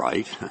got it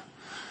right,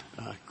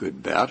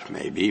 good bet,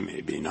 maybe,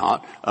 maybe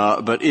not,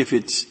 but if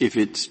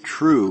it's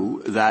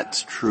true,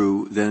 that's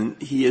true, then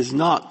he is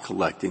not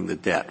collecting the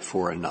debt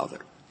for another.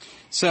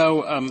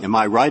 So, am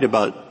I right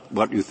about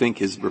what you think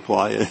his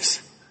reply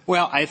is?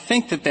 Well, I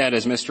think that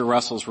is Mr.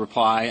 Russell's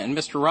reply, and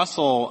Mr.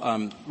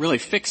 Russell really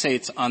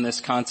fixates on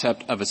this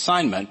concept of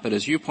assignment, but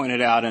as you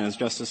pointed out and as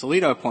Justice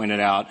Alito pointed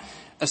out,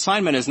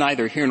 assignment is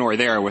neither here nor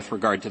there with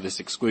regard to this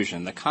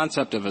exclusion. The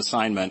concept of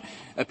assignment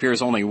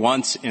appears only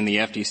once in the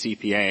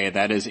FDCPA,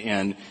 that is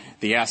in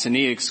the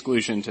assignee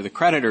exclusion to the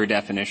creditor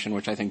definition,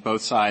 which I think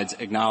both sides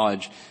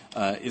acknowledge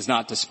is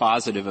not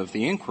dispositive of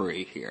the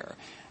inquiry here.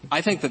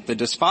 I think that the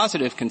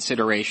dispositive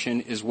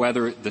consideration is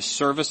whether the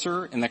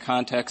servicer in the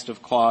context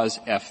of Clause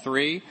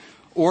F3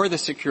 or the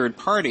secured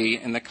party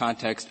in the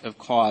context of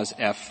Clause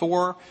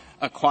F4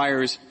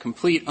 acquires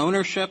complete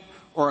ownership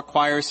or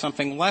acquires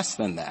something less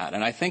than that.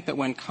 And I think that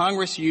when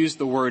Congress used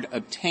the word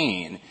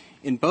obtain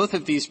in both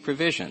of these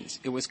provisions,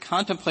 it was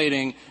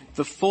contemplating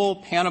the full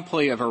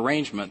panoply of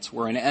arrangements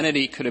where an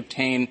entity could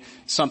obtain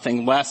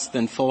something less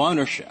than full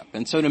ownership.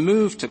 And so to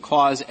move to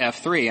Clause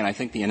F3, and I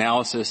think the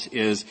analysis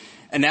is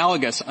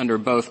analogous under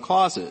both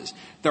clauses,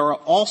 there are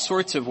all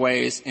sorts of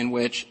ways in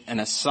which an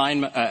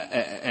assignment,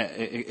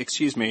 a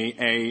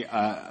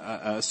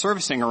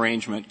servicing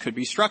arrangement could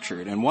be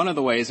structured. And one of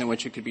the ways in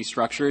which it could be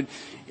structured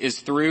is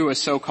through a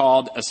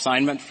so-called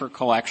assignment for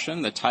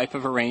collection, the type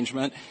of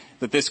arrangement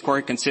that this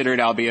Court considered,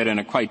 albeit in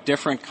a quite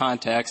different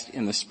context,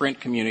 in the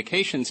Sprint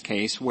Communications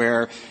case,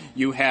 where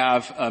you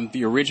have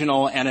the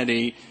original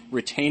entity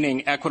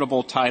retaining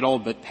equitable title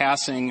but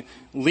passing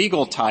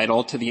legal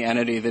title to the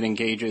entity that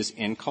engages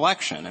in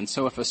collection. And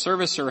so if a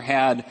servicer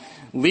had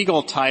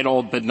legal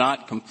title but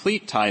not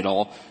complete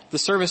title, the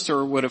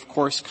servicer would, of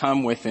course,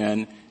 come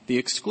within the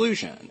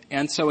exclusion.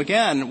 And so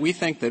again, we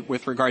think that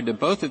with regard to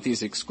both of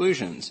these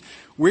exclusions,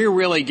 we're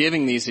really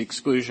giving these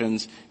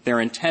exclusions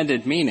their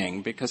intended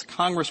meaning because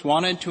Congress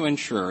wanted to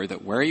ensure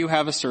that where you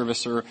have a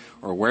servicer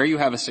or where you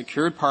have a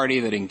secured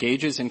party that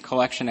engages in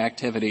collection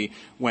activity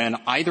when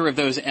either of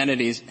those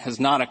entities has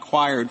not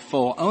acquired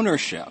full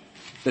ownership,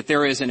 that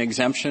there is an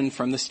exemption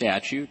from the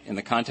statute. In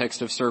the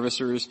context of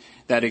servicers,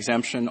 that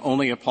exemption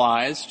only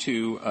applies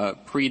to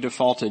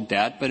pre-defaulted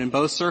debt, but in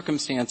both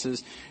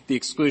circumstances, the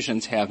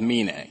exclusions have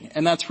meaning.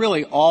 And that's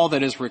really all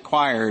that is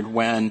required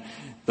when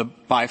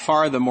by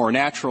far the more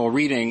natural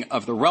reading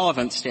of the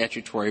relevant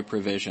statutory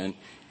provision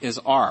is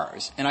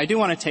ours. And I do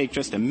want to take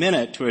just a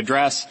minute to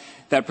address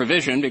that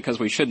provision because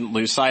we shouldn't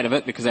lose sight of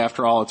it because,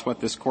 after all, it's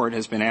what this Court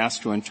has been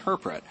asked to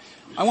interpret.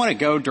 I want to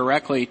go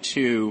directly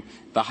to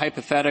the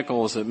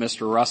hypotheticals that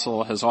Mr.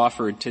 Russell has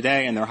offered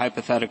today, and they're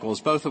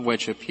hypotheticals, both of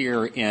which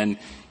appear in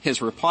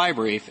his reply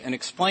brief, and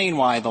explain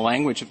why the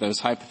language of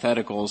those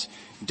hypotheticals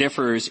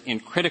differs in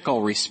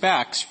critical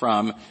respects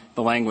from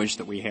the language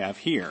that we have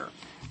here.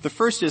 The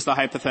first is the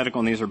hypothetical,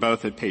 and these are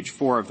both at page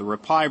 4 of the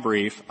reply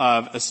brief,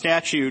 of a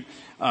statute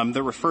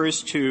that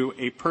refers to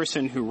a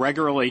person who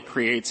regularly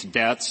creates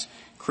debts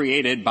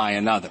created by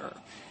another.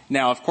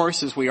 Now, of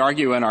course, as we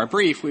argue in our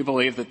brief, we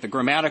believe that the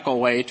grammatical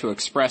way to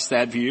express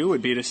that view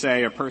would be to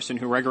say a person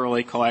who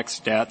regularly collects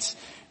debts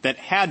that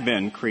had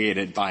been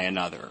created by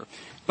another.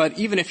 But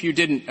even if you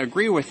didn't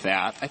agree with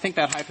that, I think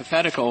that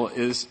hypothetical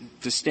is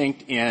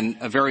distinct in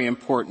a very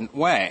important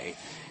way.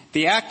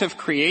 The act of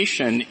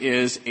creation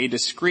is a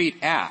discrete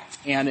act,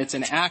 and it's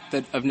an act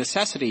that of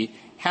necessity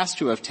has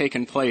to have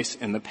taken place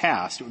in the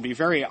past. It would be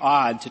very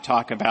odd to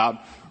talk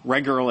about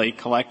regularly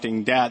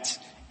collecting debts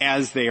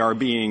as they are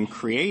being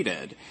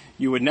created.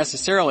 You would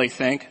necessarily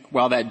think,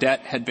 well, that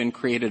debt had been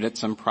created at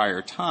some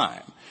prior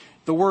time.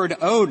 The word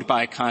owed,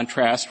 by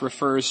contrast,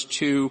 refers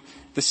to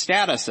the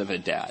status of a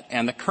debt,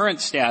 and the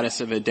current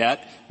status of a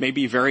debt may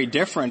be very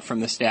different from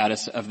the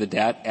status of the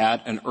debt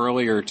at an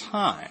earlier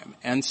time.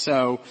 And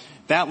so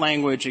that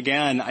language,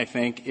 again, I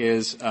think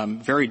is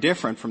very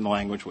different from the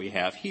language we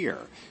have here.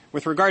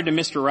 With regard to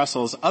Mr.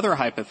 Russell's other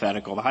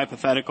hypothetical, the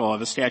hypothetical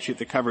of a statute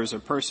that covers a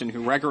person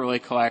who regularly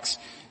collects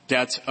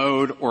debts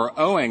owed or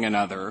owing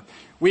another,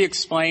 we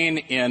explain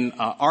in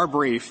our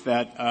brief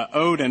that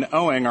owed and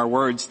owing are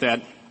words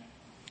that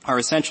are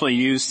essentially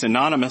used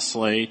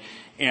synonymously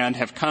and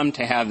have come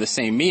to have the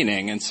same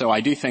meaning. And so I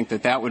do think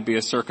that that would be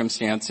a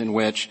circumstance in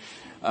which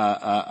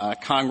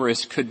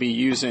Congress could be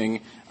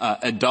using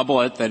a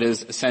doublet that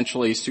is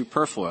essentially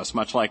superfluous,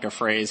 much like a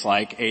phrase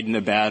like aid and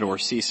abet or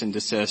cease and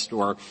desist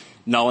or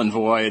null and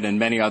void and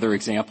many other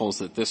examples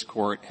that this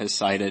Court has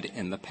cited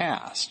in the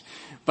past.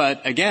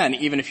 But again,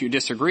 even if you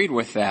disagreed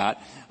with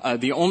that,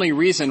 the only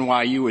reason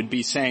why you would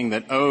be saying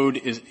that owed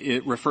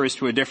it refers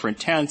to a different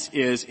tense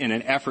is in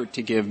an effort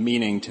to give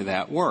meaning to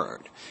that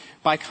word.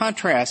 By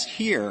contrast,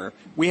 here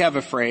we have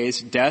a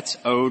phrase, debts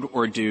owed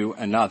or due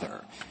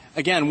another.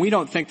 Again, we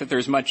don't think that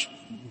there's much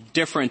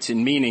difference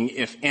in meaning,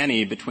 if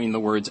any, between the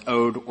words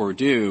owed or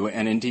due,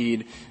 and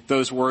indeed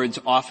those words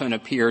often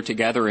appear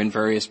together in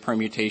various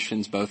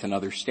permutations, both in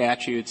other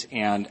statutes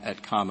and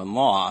at common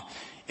law.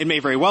 It may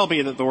very well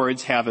be that the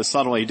words have a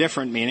subtly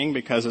different meaning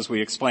because, as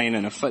we explain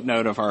in a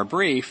footnote of our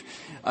brief,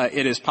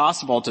 it is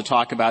possible to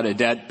talk about a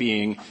debt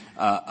being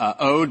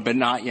owed but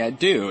not yet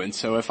due. And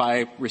so if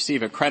I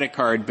receive a credit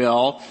card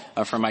bill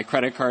from my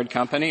credit card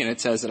company and it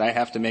says that I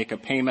have to make a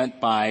payment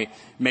by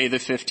May the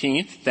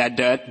 15th, that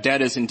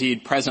debt is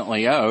indeed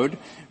presently owed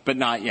but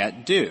not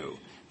yet due.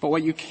 But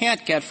what you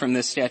can't get from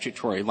this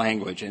statutory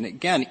language, and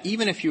again,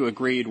 even if you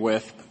agreed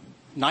with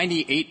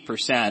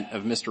 98%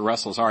 of Mr.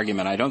 Russell's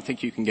argument, I don't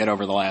think you can get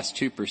over the last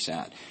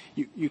 2%.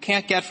 You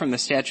can't get from the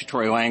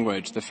statutory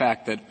language the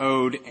fact that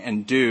owed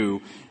and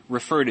due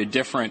refer to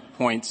different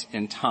points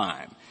in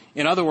time.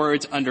 In other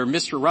words, under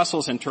Mr.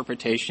 Russell's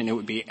interpretation, it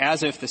would be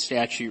as if the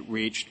statute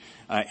reached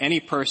any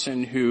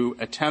person who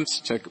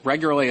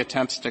regularly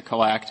attempts to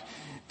collect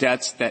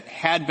debts that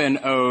had been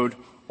owed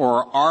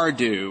or are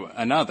due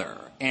another.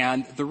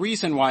 And the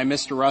reason why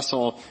Mr.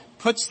 Russell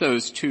puts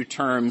those two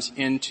terms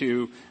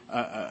into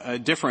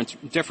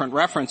different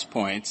reference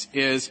points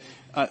is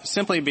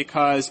simply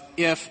because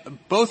if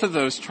both of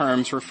those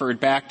terms referred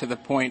back to the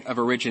point of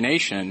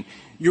origination,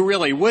 you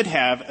really would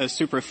have a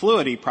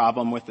superfluity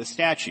problem with the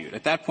statute.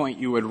 At that point,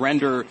 you would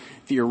render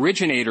the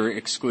originator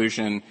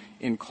exclusion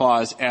in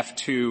Clause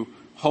F2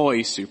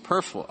 wholly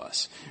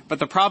superfluous. But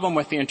the problem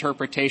with the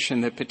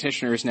interpretation that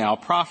petitioners now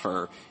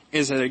proffer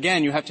is that,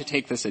 again, you have to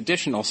take this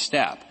additional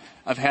step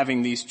of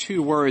having these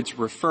two words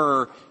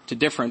refer to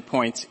different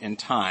points in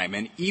time.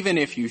 And even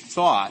if you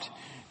thought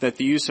that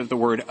the use of the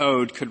word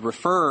owed could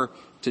refer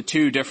to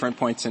two different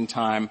points in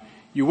time,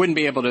 you wouldn't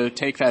be able to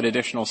take that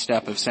additional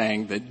step of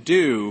saying that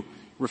due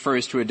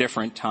refers to a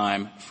different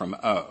time from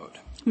owed.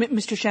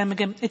 Mr.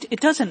 Shanmugam, it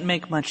doesn't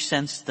make much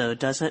sense, though,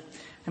 does it?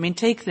 I mean,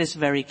 take this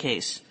very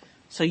case.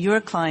 So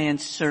your client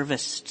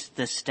serviced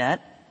this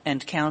debt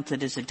and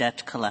counted as a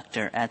debt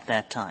collector at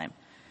that time.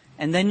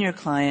 And then your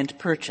client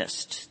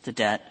purchased the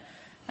debt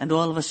and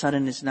all of a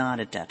sudden is not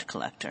a debt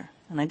collector.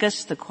 And I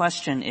guess the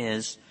question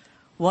is,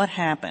 what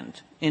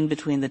happened in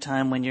between the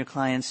time when your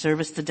client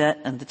serviced the debt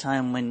and the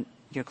time when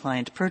your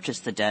client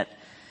purchased the debt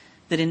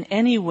that in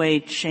any way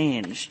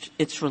changed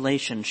its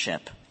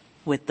relationship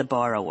with the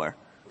borrower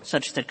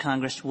such that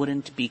Congress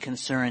wouldn't be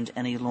concerned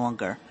any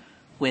longer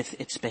with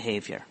its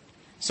behavior?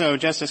 So,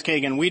 Justice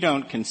Kagan, we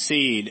don't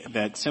concede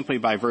that simply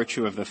by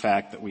virtue of the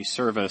fact that we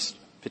serviced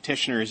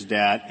petitioner's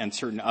debt and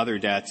certain other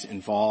debts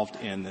involved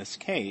in this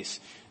case,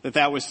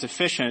 that was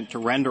sufficient to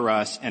render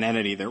us an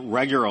entity that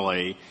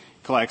regularly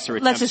collects or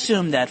attempts. Let's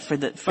assume that for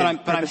the But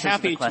I'm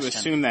happy to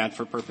assume that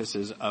for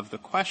purposes of the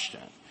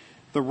question.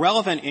 The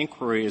relevant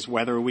inquiry is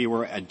whether we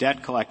were a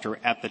debt collector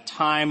at the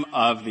time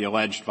of the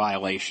alleged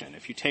violation.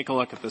 If you take a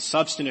look at the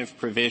substantive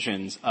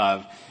provisions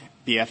of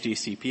the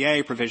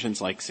FDCPA,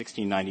 provisions like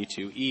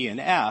 1692E and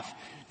F,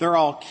 they're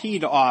all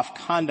keyed off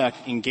conduct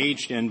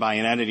engaged in by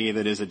an entity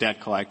that is a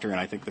debt collector, and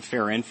I think the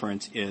fair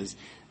inference is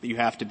that you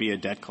have to be a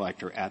debt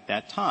collector at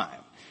that time.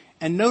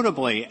 And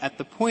notably, at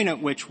the point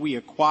at which we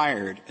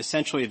acquired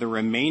essentially the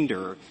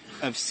remainder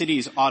of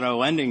Citi's auto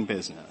lending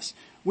business,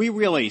 we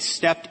really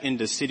stepped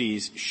into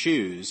Citi's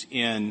shoes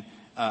in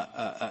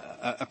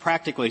a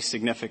practically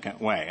significant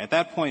way. At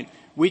that point,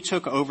 we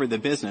took over the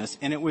business,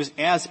 and it was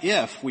as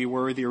if we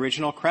were the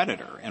original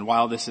creditor. And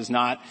while this is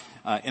not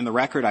in the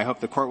record, I hope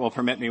the Court will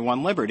permit me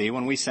one liberty.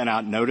 When we sent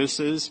out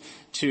notices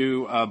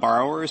to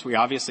borrowers, we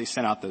obviously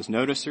sent out those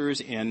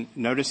notices in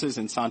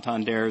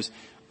Santander's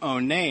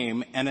own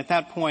name, and at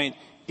that point,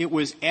 it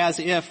was as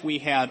if we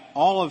had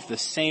all of the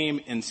same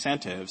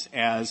incentives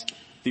as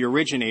the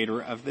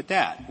originator of the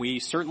debt. We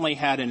certainly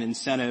had an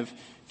incentive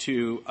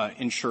to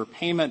ensure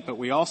payment, but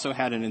we also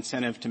had an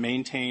incentive to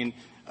maintain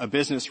a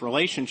business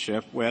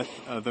relationship with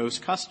those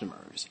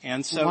customers.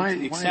 And so,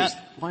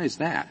 why is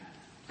that?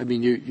 I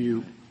mean,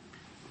 you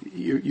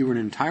were an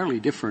entirely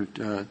different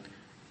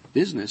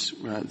business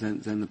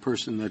than the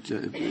person that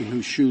in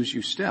whose shoes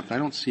you stepped. I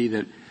don't see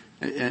that,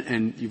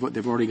 and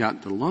they've already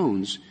got the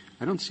loans.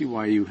 I don't see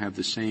why you have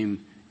the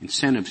same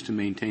incentives to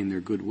maintain their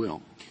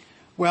goodwill.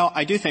 Well,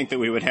 I do think that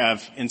we would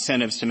have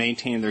incentives to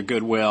maintain their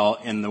goodwill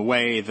in the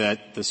way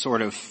that the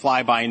sort of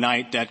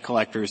fly-by-night debt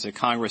collectors that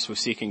Congress was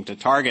seeking to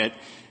target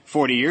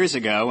 40 years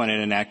ago when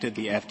it enacted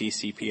the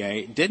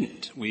FDCPA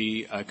didn't.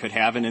 We could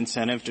have an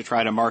incentive to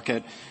try to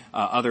market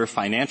other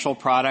financial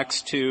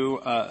products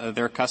to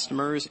their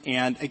customers.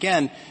 And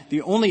again,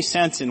 the only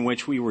sense in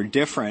which we were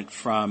different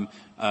from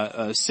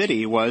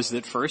Citi was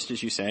that first,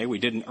 as you say, we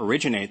didn't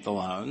originate the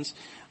loans.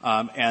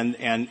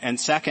 And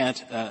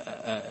second,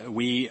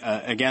 we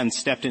again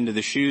stepped into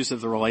the shoes of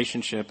the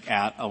relationship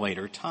at a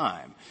later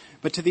time.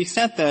 But to the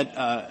extent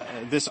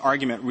that this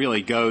argument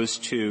really goes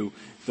to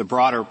the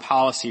broader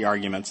policy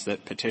arguments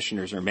that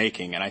petitioners are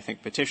making, and I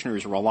think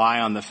petitioners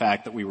rely on the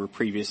fact that we were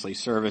previously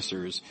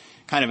servicers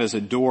kind of as a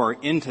door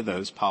into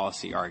those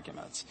policy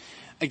arguments.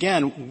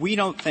 Again, we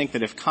don't think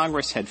that if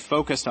Congress had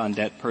focused on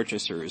debt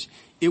purchasers,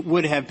 it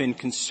would have been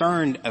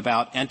concerned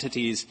about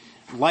entities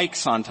like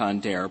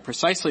Santander,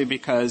 precisely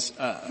because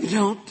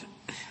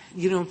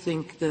You don't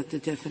think that the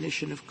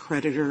definition of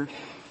creditor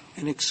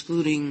and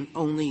excluding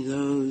only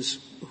those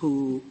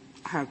who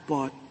have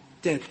bought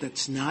debt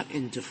that's not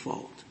in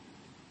default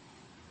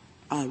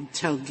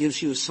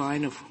gives you a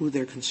sign of who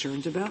they're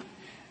concerned about?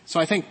 So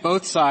I think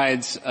both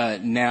sides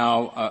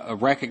now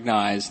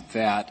recognize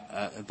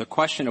that the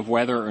question of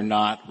whether or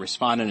not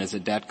respondent is a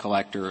debt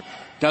collector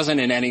doesn't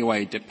in any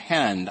way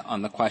depend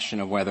on the question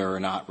of whether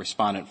or not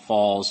respondent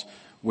falls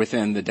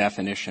within the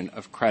definition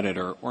of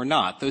creditor or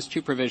not. Those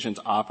two provisions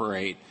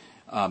operate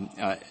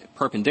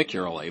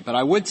perpendicularly. But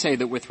I would say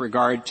that with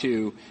regard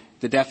to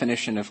the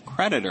definition of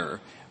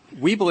creditor,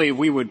 we believe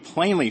we would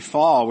plainly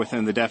fall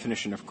within the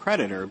definition of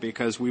creditor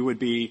because we would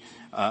be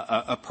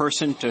a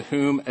person to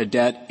whom a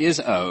debt is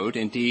owed.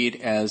 Indeed,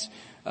 as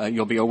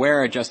you'll be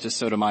aware, Justice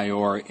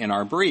Sotomayor, in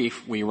our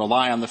brief, we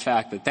rely on the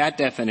fact that that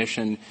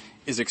definition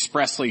is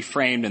expressly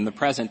framed in the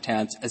present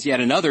tense as yet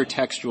another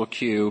textual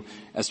cue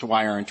as to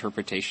why our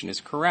interpretation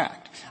is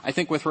correct. I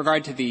think with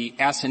regard to the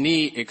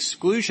assignee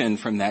exclusion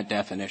from that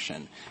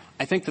definition,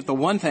 I think that the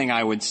one thing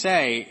I would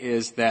say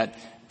is that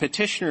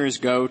petitioners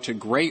go to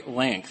great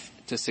length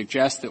to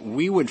suggest that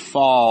we would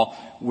fall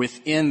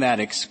within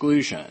that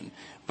exclusion.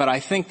 But I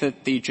think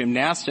that the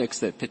gymnastics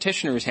that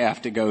petitioners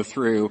have to go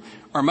through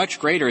are much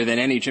greater than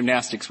any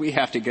gymnastics we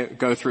have to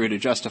go through to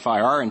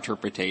justify our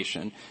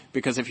interpretation,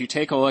 because if you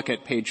take a look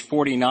at page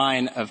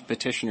 49 of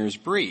petitioner's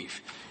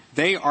brief,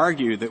 they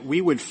argue that we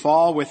would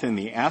fall within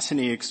the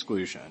assignee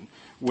exclusion,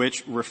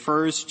 which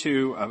refers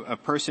to a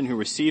person who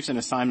receives an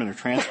assignment or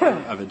transfer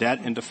of a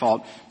debt in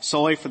default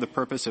solely for the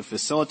purpose of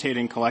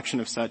facilitating collection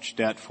of such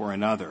debt for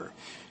another,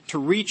 to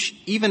reach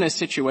even a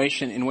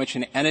situation in which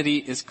an entity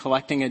is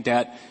collecting a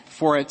debt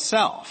for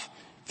itself.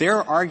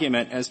 Their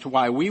argument as to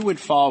why we would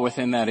fall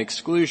within that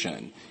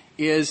exclusion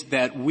is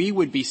that we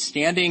would be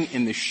standing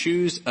in the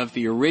shoes of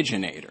the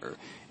originator,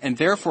 and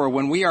therefore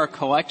when we are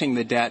collecting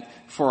the debt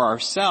for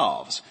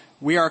ourselves,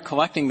 we are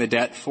collecting the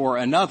debt for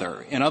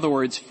another. In other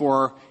words,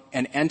 for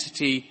an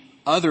entity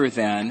other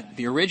than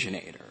the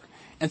originator.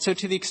 And so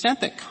to the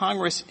extent that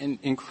Congress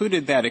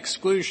included that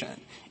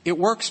exclusion, it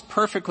works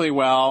perfectly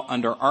well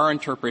under our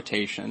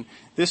interpretation.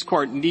 This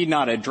Court need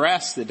not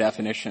address the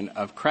definition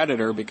of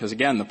creditor because,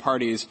 again, the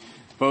parties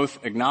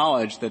both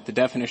acknowledge that the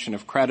definition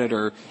of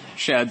creditor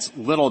sheds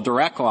little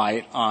direct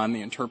light on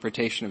the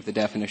interpretation of the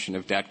definition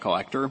of debt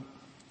collector.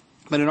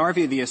 But in our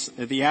view,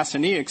 the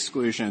assignee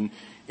exclusion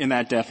in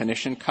that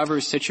definition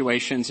covers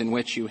situations in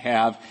which you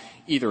have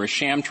either a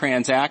sham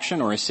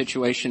transaction or a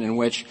situation in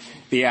which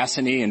the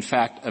assignee, in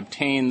fact,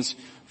 obtains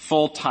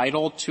full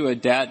title to a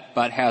debt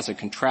but has a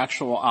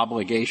contractual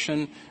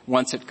obligation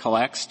once it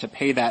collects to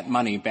pay that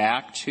money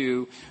back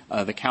to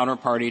the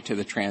counterparty to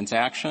the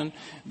transaction.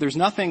 There's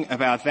nothing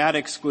about that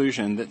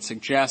exclusion that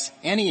suggests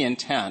any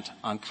intent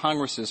on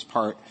Congress's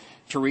part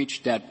to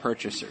reach debt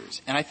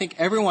purchasers. And I think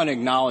everyone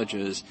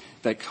acknowledges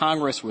that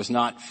Congress was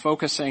not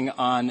focusing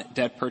on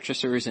debt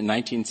purchasers in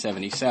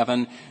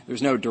 1977.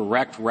 There's no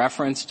direct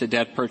reference to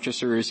debt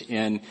purchasers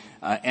in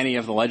any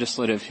of the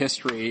legislative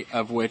history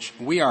of which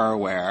we are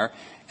aware.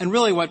 And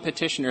really what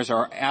petitioners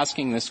are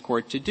asking this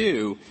Court to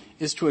do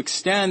is to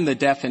extend the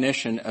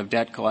definition of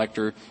debt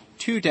collector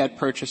to debt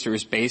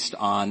purchasers based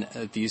on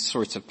these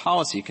sorts of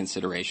policy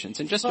considerations.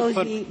 And just to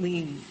put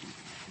we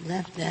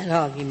left that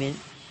argument.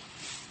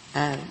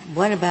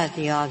 What about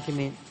the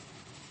argument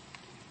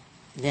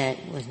that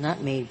was not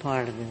made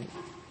part of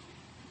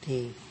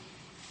the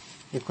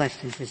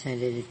question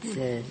presented?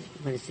 It's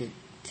what is it?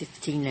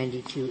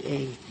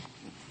 1692A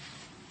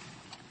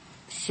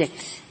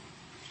 6.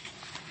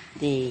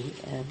 The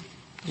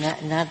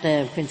not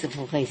the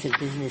principal place of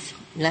business,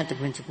 not the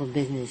principal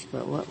business,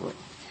 but what was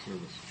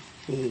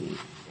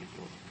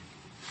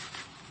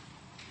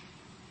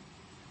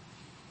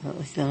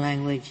the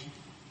language?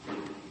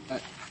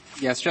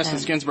 Yes,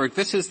 Justice Ginsburg,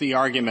 this is the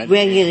argument.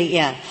 Regularly,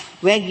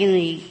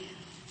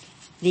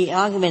 the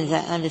argument, as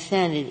I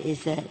understand it,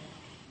 is that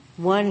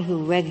one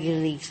who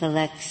regularly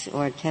collects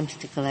or attempts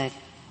to collect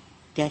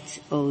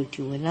debts owed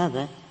to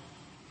another,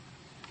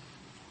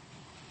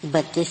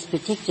 but this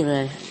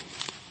particular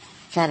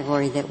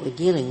category that we're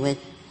dealing with,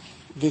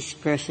 this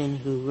person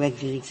who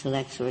regularly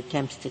collects or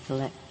attempts to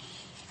collect,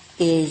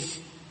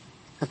 is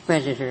a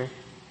creditor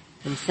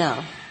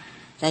himself.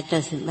 That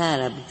doesn't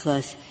matter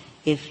because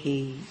if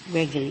he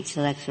regularly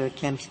collects or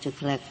attempts to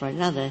collect for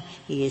another,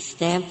 he is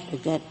stamped a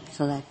debt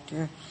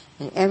collector,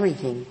 and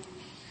everything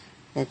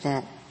that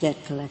debt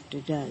collector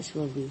does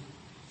will be.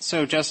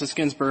 So, Justice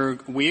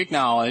Ginsburg, we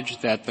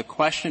acknowledge that the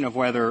question of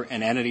whether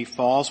an entity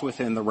falls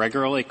within the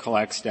regularly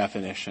collects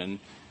definition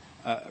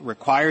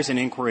requires an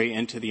inquiry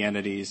into the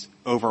entity's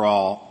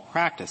overall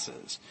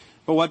practices.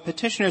 But what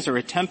petitioners are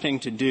attempting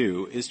to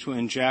do is to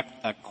inject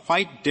a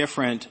quite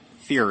different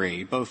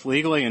theory, both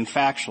legally and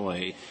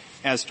factually,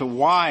 as to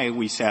why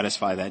we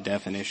satisfy that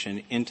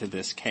definition into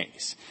this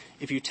case.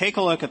 If you take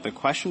a look at the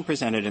question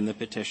presented in the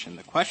petition,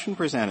 the question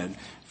presented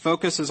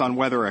focuses on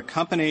whether a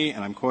company,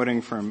 and I'm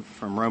quoting from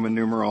Roman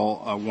numeral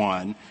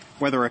 1,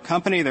 whether a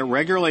company that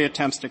regularly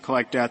attempts to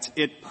collect debts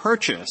it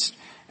purchased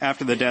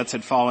after the debts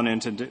had fallen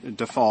into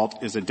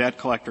default is a debt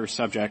collector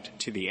subject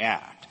to the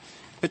Act.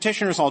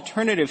 Petitioner's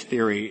alternative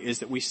theory is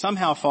that we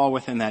somehow fall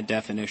within that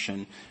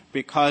definition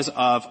because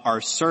of our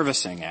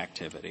servicing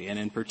activity. And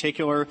in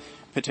particular,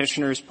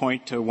 petitioners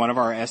point to one of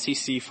our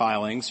SEC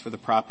filings for the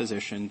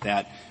proposition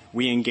that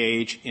we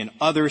engage in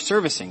other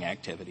servicing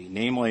activity,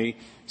 namely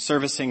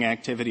servicing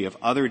activity of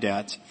other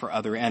debts for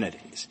other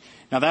entities.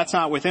 Now, that's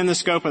not within the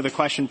scope of the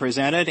question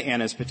presented,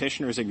 and as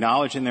petitioners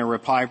acknowledge in their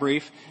reply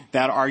brief,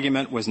 that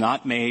argument was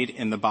not made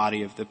in the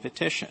body of the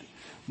petition.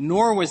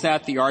 Nor was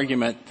that the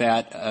argument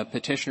that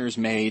petitioners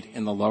made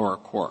in the lower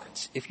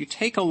courts. If you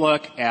take a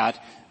look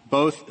at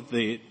both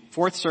the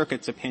Fourth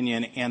Circuit's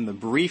opinion and the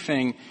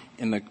briefing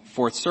in the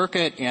Fourth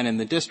Circuit and in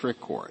the district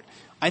court,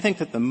 I think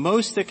that the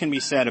most that can be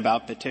said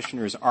about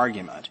petitioners'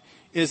 argument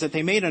is that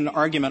they made an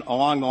argument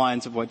along the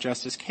lines of what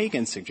Justice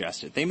Kagan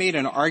suggested. They made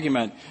an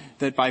argument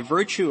that by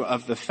virtue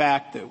of the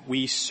fact that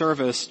we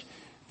serviced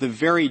the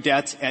very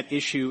debts at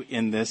issue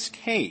in this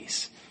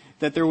case,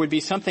 that there would be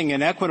something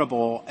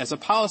inequitable as a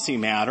policy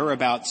matter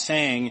about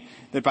saying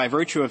that by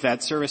virtue of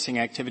that servicing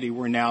activity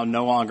we're now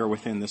no longer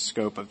within the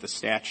scope of the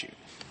statute.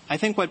 I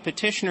think what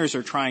petitioners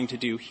are trying to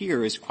do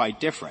here is quite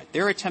different.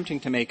 They're attempting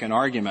to make an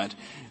argument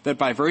that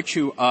by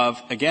virtue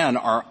of, again,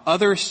 our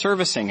other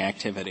servicing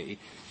activity,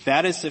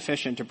 that is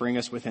sufficient to bring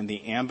us within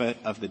the ambit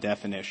of the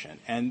definition.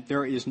 And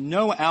there is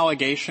no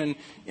allegation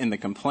in the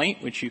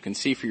complaint, which you can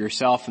see for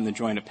yourself in the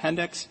joint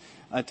appendix,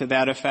 to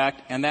that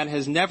effect, and that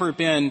has never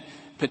been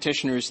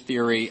petitioner's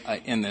theory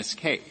in this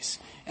case.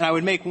 And I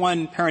would make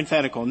one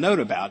parenthetical note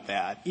about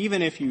that.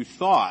 Even if you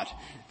thought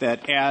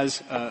that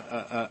as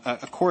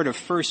a court of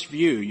first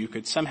view you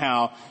could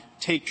somehow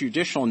take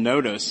judicial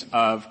notice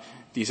of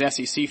these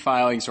SEC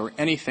filings or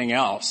anything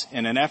else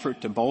in an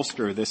effort to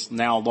bolster this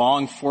now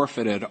long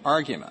forfeited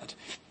argument,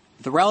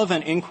 the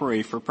relevant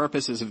inquiry for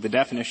purposes of the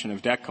definition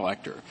of debt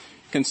collector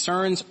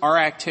concerns our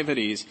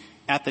activities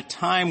at the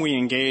time we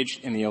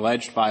engaged in the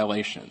alleged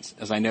violations,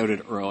 as I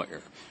noted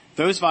earlier.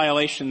 Those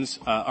violations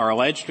are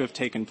alleged to have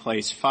taken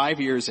place 5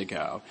 years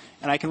ago,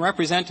 and I can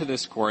represent to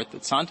this Court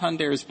that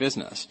Santander's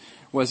business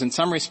was in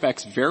some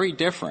respects very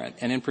different,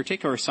 and in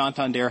particular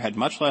Santander had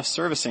much less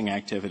servicing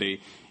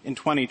activity in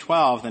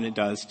 2012 than it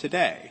does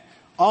today.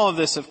 All of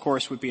this, of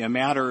course, would be a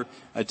matter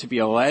to be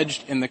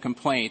alleged in the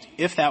complaint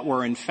if that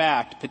were in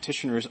fact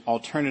petitioner's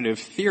alternative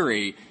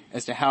theory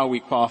as to how we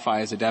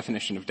qualify as a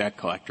definition of debt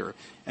collector.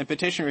 And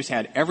petitioners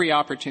had every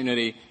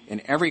opportunity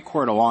in every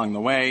court along the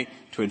way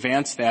to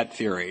advance that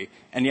theory,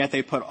 and yet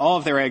they put all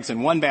of their eggs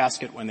in one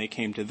basket when they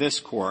came to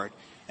this court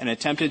and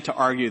attempted to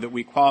argue that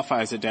we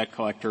qualify as a debt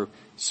collector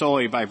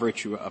solely by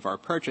virtue of our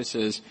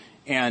purchases.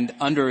 And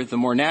under the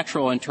more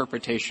natural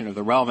interpretation of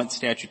the relevant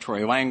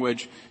statutory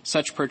language,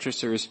 such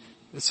purchases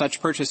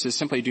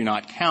simply do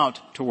not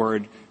count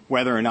toward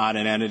whether or not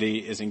an entity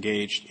is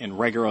engaged in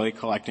regularly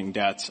collecting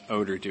debts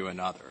owed or due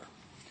another.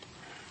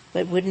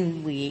 But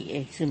wouldn't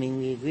we, assuming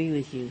we agree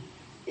with you,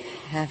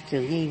 have to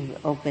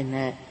leave open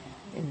that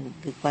in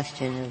the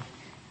question of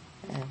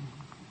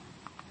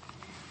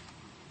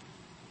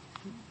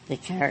the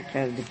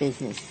character of the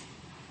business,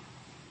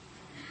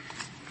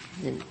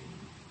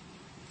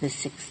 the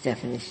sixth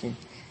definition?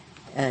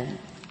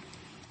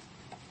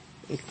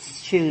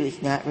 It's true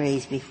it's not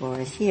raised before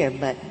us here,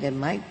 but there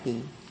might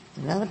be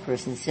another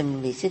person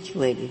similarly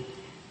situated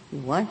who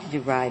wanted to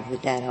ride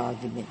with that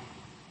argument.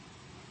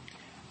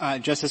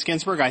 Justice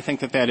Ginsburg, I think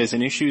that is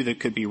an issue that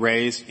could be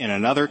raised in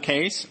another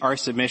case. Our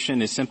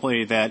submission is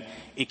simply that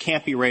it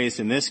can't be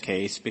raised in this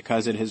case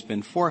because it has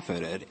been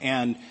forfeited,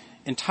 and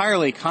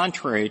entirely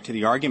contrary to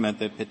the argument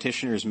that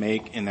petitioners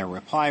make in their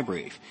reply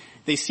brief.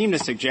 They seem to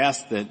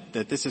suggest that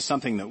this is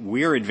something that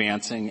we're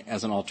advancing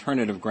as an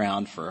alternative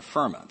ground for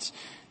affirmance.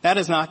 That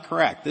is not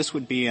correct. This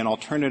would be an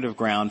alternative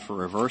ground for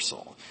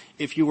reversal.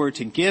 If you were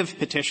to give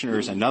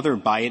petitioners another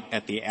bite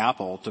at the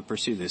apple to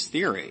pursue this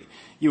theory,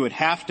 you would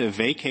have to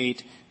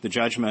vacate the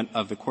judgment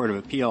of the Court of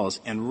Appeals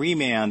and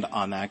remand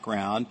on that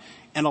ground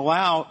and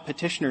allow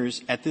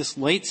petitioners at this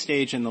late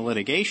stage in the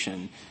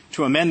litigation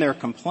to amend their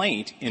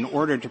complaint in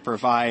order to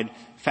provide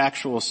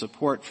factual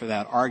support for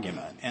that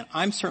argument. And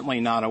I'm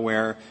certainly not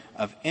aware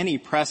of any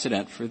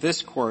precedent for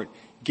this Court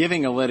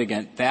giving a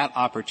litigant that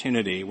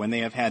opportunity when they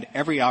have had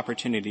every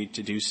opportunity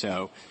to do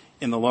so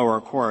in the lower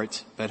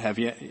courts but have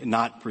yet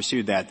not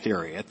pursued that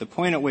theory. At the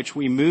point at which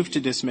we moved to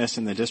dismiss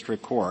in the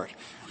district court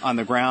on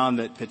the ground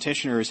that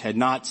petitioners had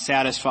not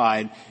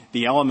satisfied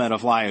the element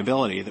of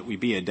liability that we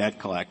be a debt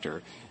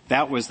collector,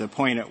 that was the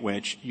point at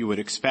which you would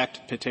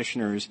expect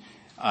petitioners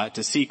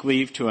to seek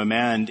leave to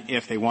amend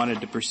if they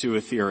wanted to pursue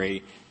a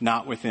theory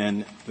not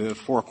within the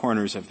four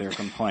corners of their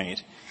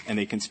complaint. And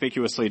they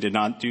conspicuously did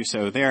not do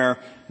so there,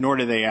 nor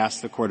did they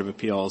ask the Court of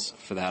Appeals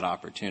for that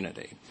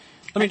opportunity.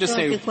 Let me just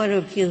say the Court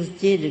of Appeals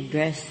did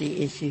address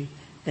the issue,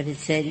 but it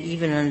said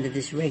even under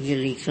this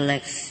regularly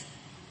collects,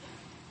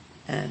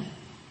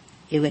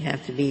 it would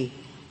have to be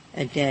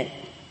a debt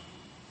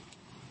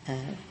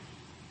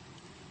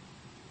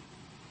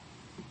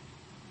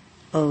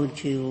owed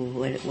to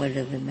what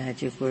are the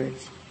magic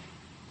words?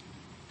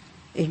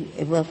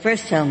 Well,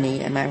 first tell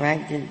me, am I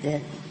right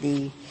that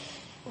the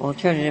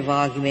alternative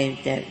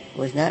argument that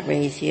was not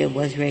raised here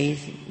was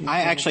raised?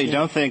 I actually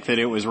don't think that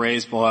it was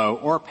raised below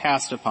or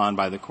passed upon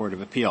by the Court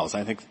of Appeals.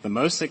 I think the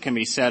most that can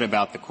be said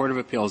about the Court of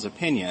Appeals'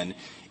 opinion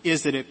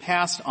is that it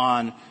passed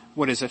on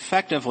what is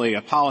effectively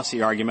a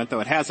policy argument, though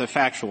it has a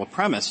factual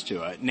premise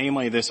to it,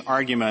 namely this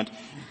argument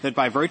that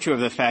by virtue of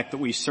the fact that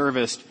we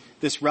serviced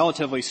this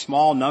relatively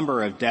small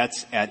number of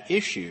debts at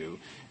issue,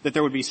 that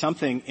there would be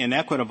something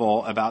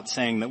inequitable about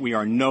saying that we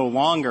are no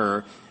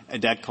longer a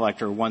debt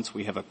collector once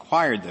we have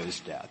acquired those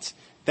debts.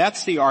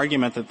 That's the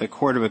argument that the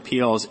Court of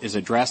Appeals is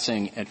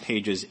addressing at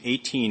pages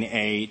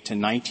 18A to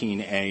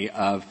 19A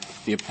of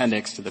the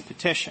appendix to the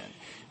petition.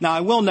 Now,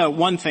 I will note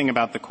one thing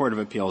about the Court of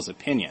Appeals'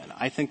 opinion.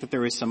 I think that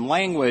there is some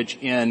language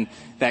in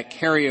that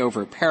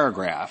carryover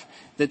paragraph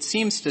that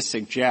seems to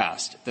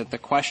suggest that the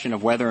question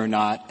of whether or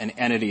not an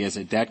entity is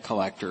a debt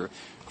collector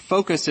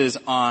focuses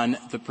on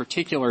the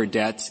particular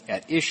debts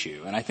at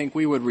issue. And I think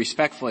we would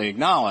respectfully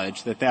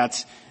acknowledge that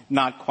that's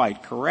not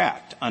quite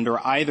correct. Under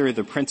either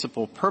the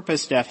principal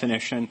purpose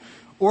definition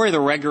or the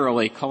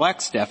regularly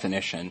collects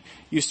definition,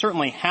 you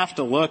certainly have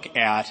to look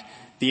at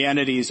the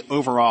entity's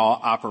overall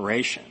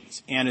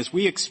operations. And as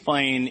we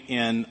explain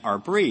in our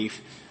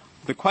brief,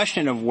 the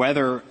question of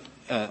whether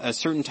a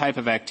certain type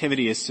of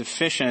activity is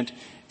sufficient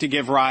to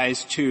give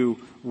rise to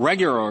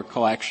regular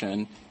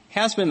collection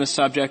has been the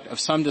subject of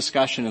some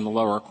discussion in the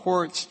lower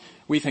courts.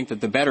 We think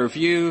that the better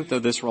view, though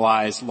this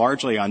relies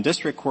largely on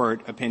district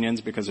court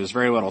opinions because there's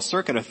very little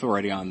circuit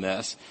authority on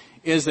this,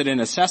 is that in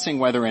assessing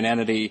whether an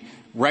entity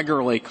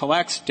regularly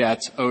collects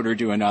debts owed or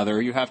due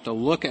another, you have to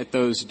look at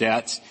those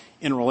debts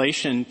in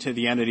relation to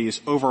the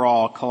entity's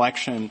overall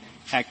collection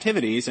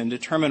activities and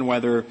determine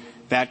whether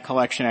that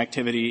collection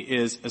activity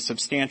is a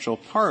substantial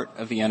part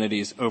of the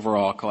entity's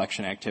overall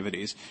collection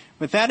activities.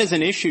 But that is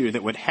an issue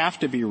that would have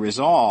to be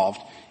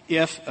resolved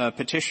if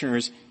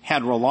petitioners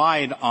had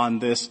relied on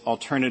this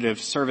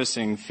alternative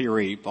servicing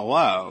theory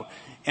below.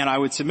 And I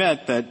would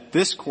submit that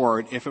this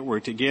Court, if it were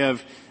to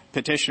give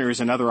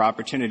petitioners another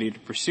opportunity to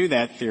pursue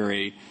that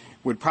theory,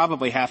 would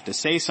probably have to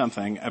say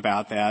something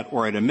about that,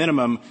 or at a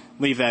minimum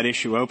leave that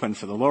issue open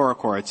for the lower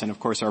courts. And of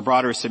course our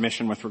broader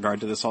submission with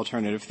regard to this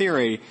alternative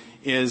theory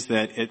is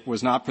that it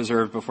was not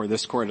preserved before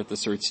this Court at the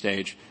cert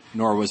stage,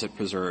 nor was it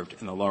preserved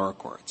in the lower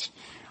courts.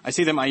 I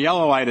see that my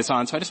yellow light is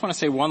on, so I just want to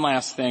say one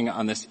last thing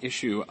on this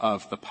issue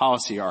of the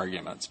policy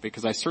arguments,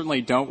 because I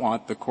certainly don't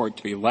want the Court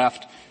to be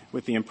left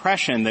with the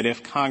impression that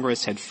if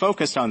Congress had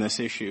focused on this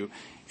issue,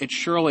 it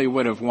surely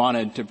would have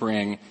wanted to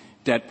bring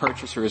debt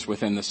purchasers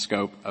within the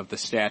scope of the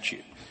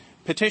statute.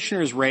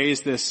 Petitioners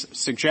raise this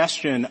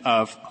suggestion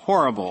of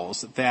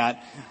horribles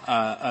that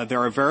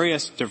there are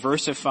various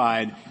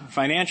diversified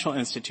financial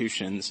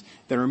institutions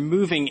that are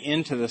moving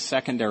into the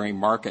secondary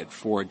market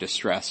for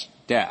distressed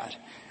debt.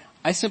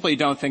 I simply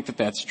don't think that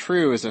that's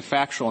true as a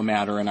factual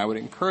matter, and I would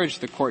encourage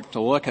the Court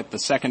to look at the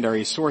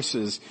secondary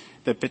sources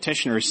that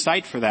petitioners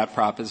cite for that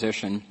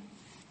proposition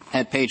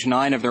at page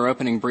 9 of their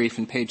opening brief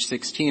and page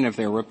 16 of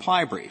their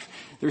reply brief.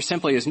 There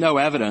simply is no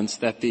evidence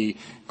that the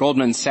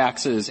Goldman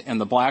Sachses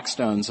and the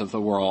Blackstones of the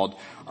world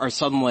are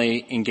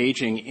suddenly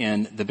engaging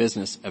in the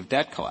business of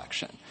debt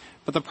collection.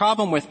 But the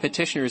problem with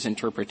petitioners'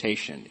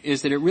 interpretation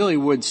is that it really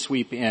would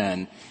sweep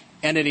in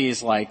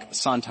entities like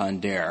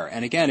Santander.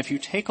 And again, if you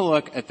take a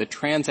look at the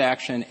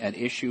transaction at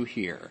issue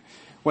here,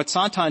 what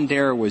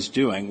Santander was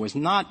doing was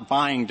not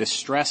buying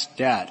distressed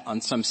debt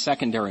on some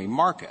secondary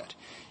market.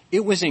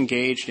 It was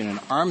engaged in an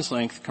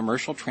arm's-length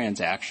commercial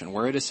transaction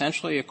where it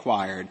essentially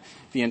acquired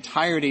the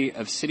entirety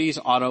of Citi's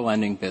auto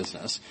lending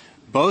business,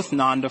 both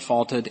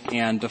non-defaulted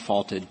and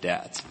defaulted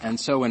debts. And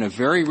so in a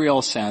very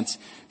real sense,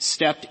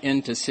 stepped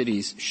into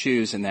Citi's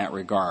shoes in that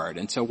regard.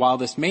 And so while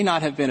this may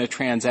not have been a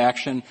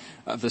transaction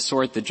of the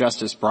sort that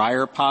Justice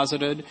Breyer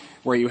posited,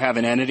 where you have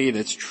an entity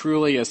that's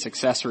truly a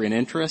successor in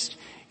interest,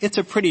 it's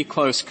a pretty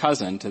close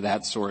cousin to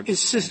that sort of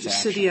transaction.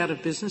 Is Citi out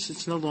of business?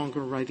 It's no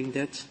longer writing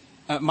debts?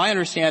 My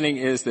understanding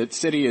is that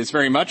Citi is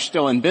very much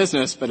still in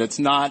business, but it's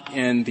not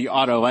in the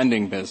auto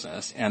lending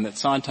business, and that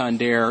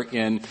Santander,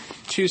 in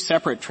two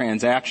separate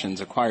transactions,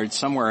 acquired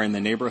somewhere in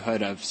the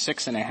neighborhood of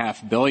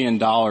 $6.5 billion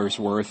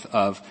worth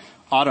of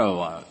auto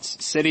loans.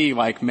 Citi,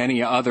 like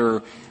many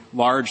other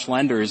large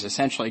lenders,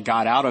 essentially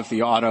got out of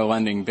the auto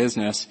lending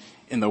business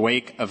in the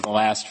wake of the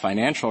last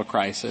financial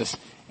crisis,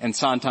 and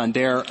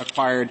Santander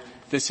acquired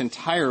this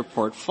entire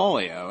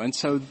portfolio. And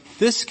so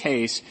this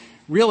case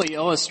really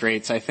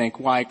illustrates, I think,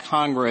 why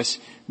Congress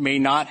may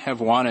not have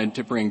wanted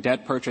to bring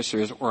debt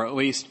purchasers, or at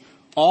least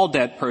all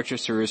debt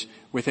purchasers,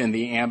 within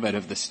the ambit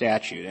of the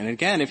statute. And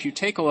again, if you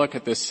take a look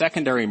at the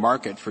secondary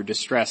market for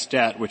distressed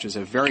debt, which is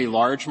a very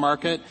large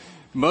market,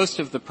 most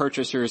of the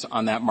purchasers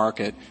on that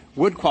market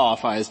would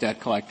qualify as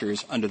debt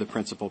collectors under the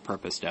principal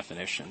purpose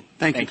definition.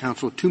 Thank you,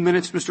 counsel. 2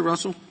 minutes, Mr.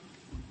 Russell.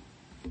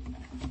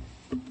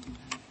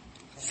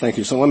 Thank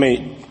you. So let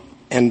me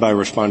end by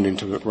responding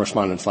to the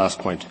respondent's last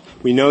point.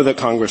 We know that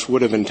Congress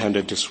would have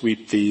intended to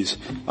sweep these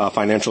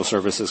financial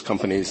services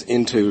companies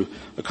into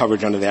the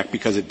coverage under the Act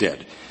because it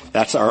did.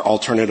 That's our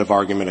alternative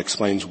argument,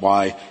 explains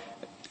why,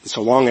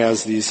 so long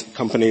as these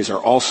companies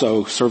are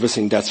also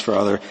servicing debts for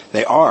other,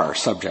 they are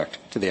subject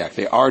to the Act.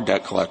 They are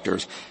debt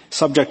collectors,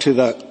 subject to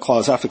the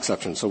Clause F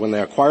exception. So when they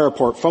acquire a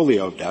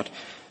portfolio of debt,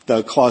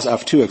 the Clause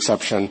F2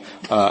 exception,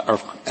 or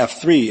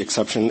F3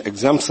 exception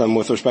exempts them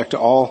with respect to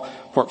all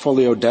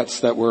portfolio debts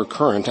that were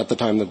current at the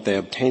time that they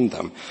obtained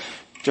them.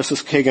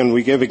 Justice Kagan,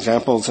 we give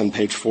examples on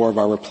page 4 of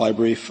our reply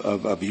brief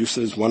of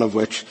uses, one of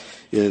which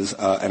is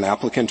an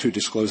applicant who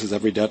discloses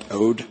every debt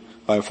owed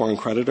by a foreign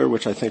creditor,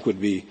 which I think would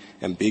be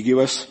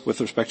ambiguous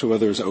with respect to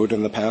whether it's owed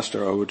in the past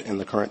or owed in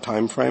the current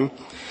time frame.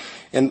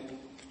 And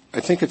I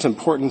think it's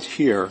important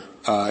here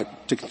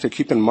to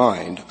keep in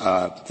mind,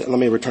 let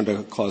me return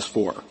to Clause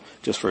 4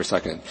 just for a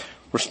second.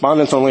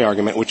 Respondent's only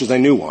argument, which is a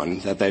new one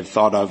that they've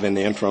thought of in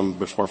the interim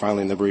before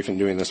filing the brief and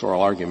doing this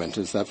oral argument,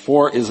 is that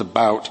 4 is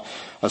about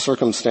a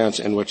circumstance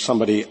in which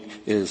somebody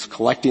is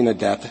collecting a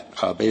debt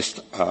based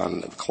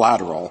on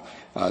collateral.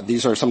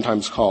 These are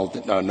sometimes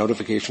called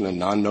notification and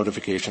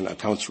non-notification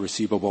accounts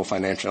receivable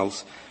financial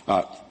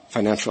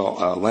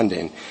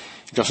lending.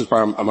 Justice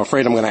Breyer, I'm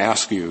afraid I'm going to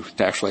ask you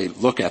to actually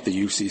look at the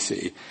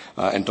UCC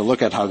and to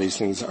look at how these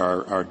things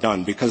are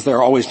done, because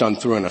they're always done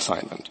through an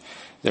assignment.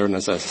 There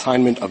is an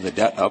assignment of the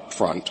debt up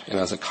front, and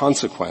as a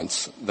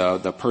consequence,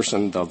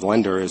 the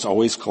lender is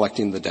always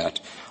collecting the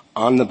debt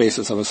on the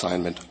basis of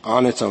assignment,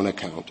 on its own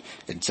account,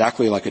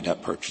 exactly like a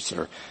debt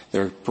purchaser.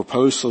 Their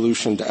proposed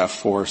solution to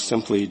F4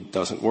 simply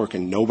doesn't work,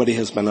 and nobody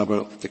has been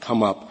able to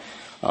come up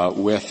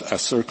with a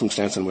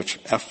circumstance in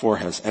which F4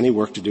 has any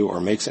work to do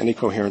or makes any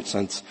coherent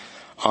sense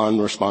on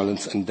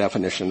respondents' and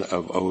definition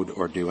of owed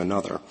or due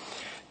another.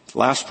 The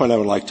last point I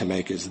would like to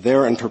make is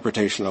their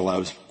interpretation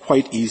allows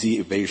quite easy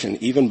evasion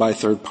even by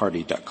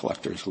third-party debt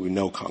collectors who we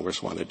know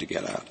Congress wanted to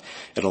get at.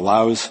 It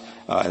allows,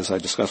 as I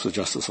discussed with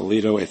Justice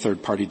Alito, a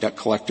third-party debt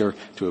collector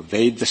to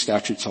evade the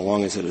statute so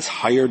long as it is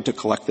hired to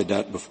collect the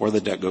debt before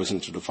the debt goes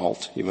into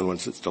default, even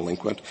once it's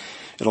delinquent.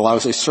 It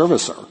allows a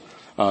servicer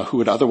who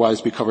would otherwise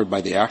be covered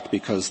by the Act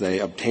because they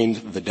obtained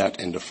the debt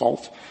in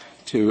default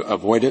to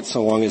avoid it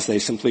so long as they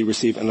simply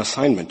receive an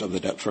assignment of the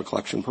debt for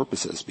collection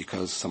purposes,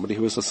 because somebody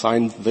who has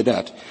assigned the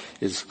debt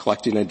is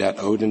collecting a debt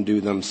owed and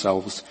due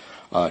themselves,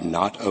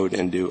 not owed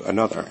and due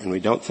another. And we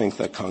don't think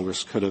that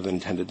Congress could have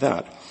intended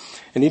that.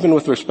 And even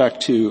with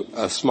respect to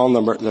a small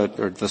number,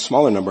 the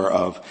smaller number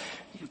of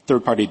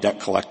third-party debt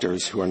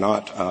collectors who are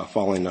not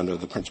falling under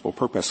the principal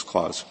purpose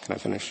clause. Can I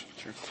finish?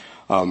 Sure.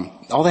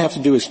 All they have to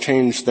do is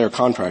change their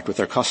contract with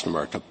their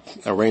customer to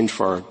arrange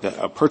for the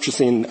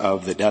purchasing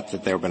of the debt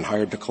that they've been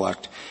hired to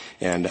collect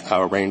and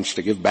arrange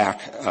to give back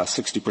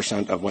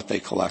 60% of what they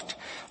collect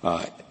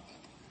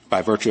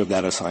by virtue of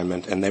that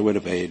assignment, and they would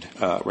evade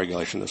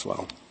regulation as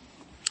well.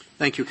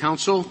 Thank you,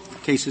 counsel.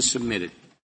 Case is submitted.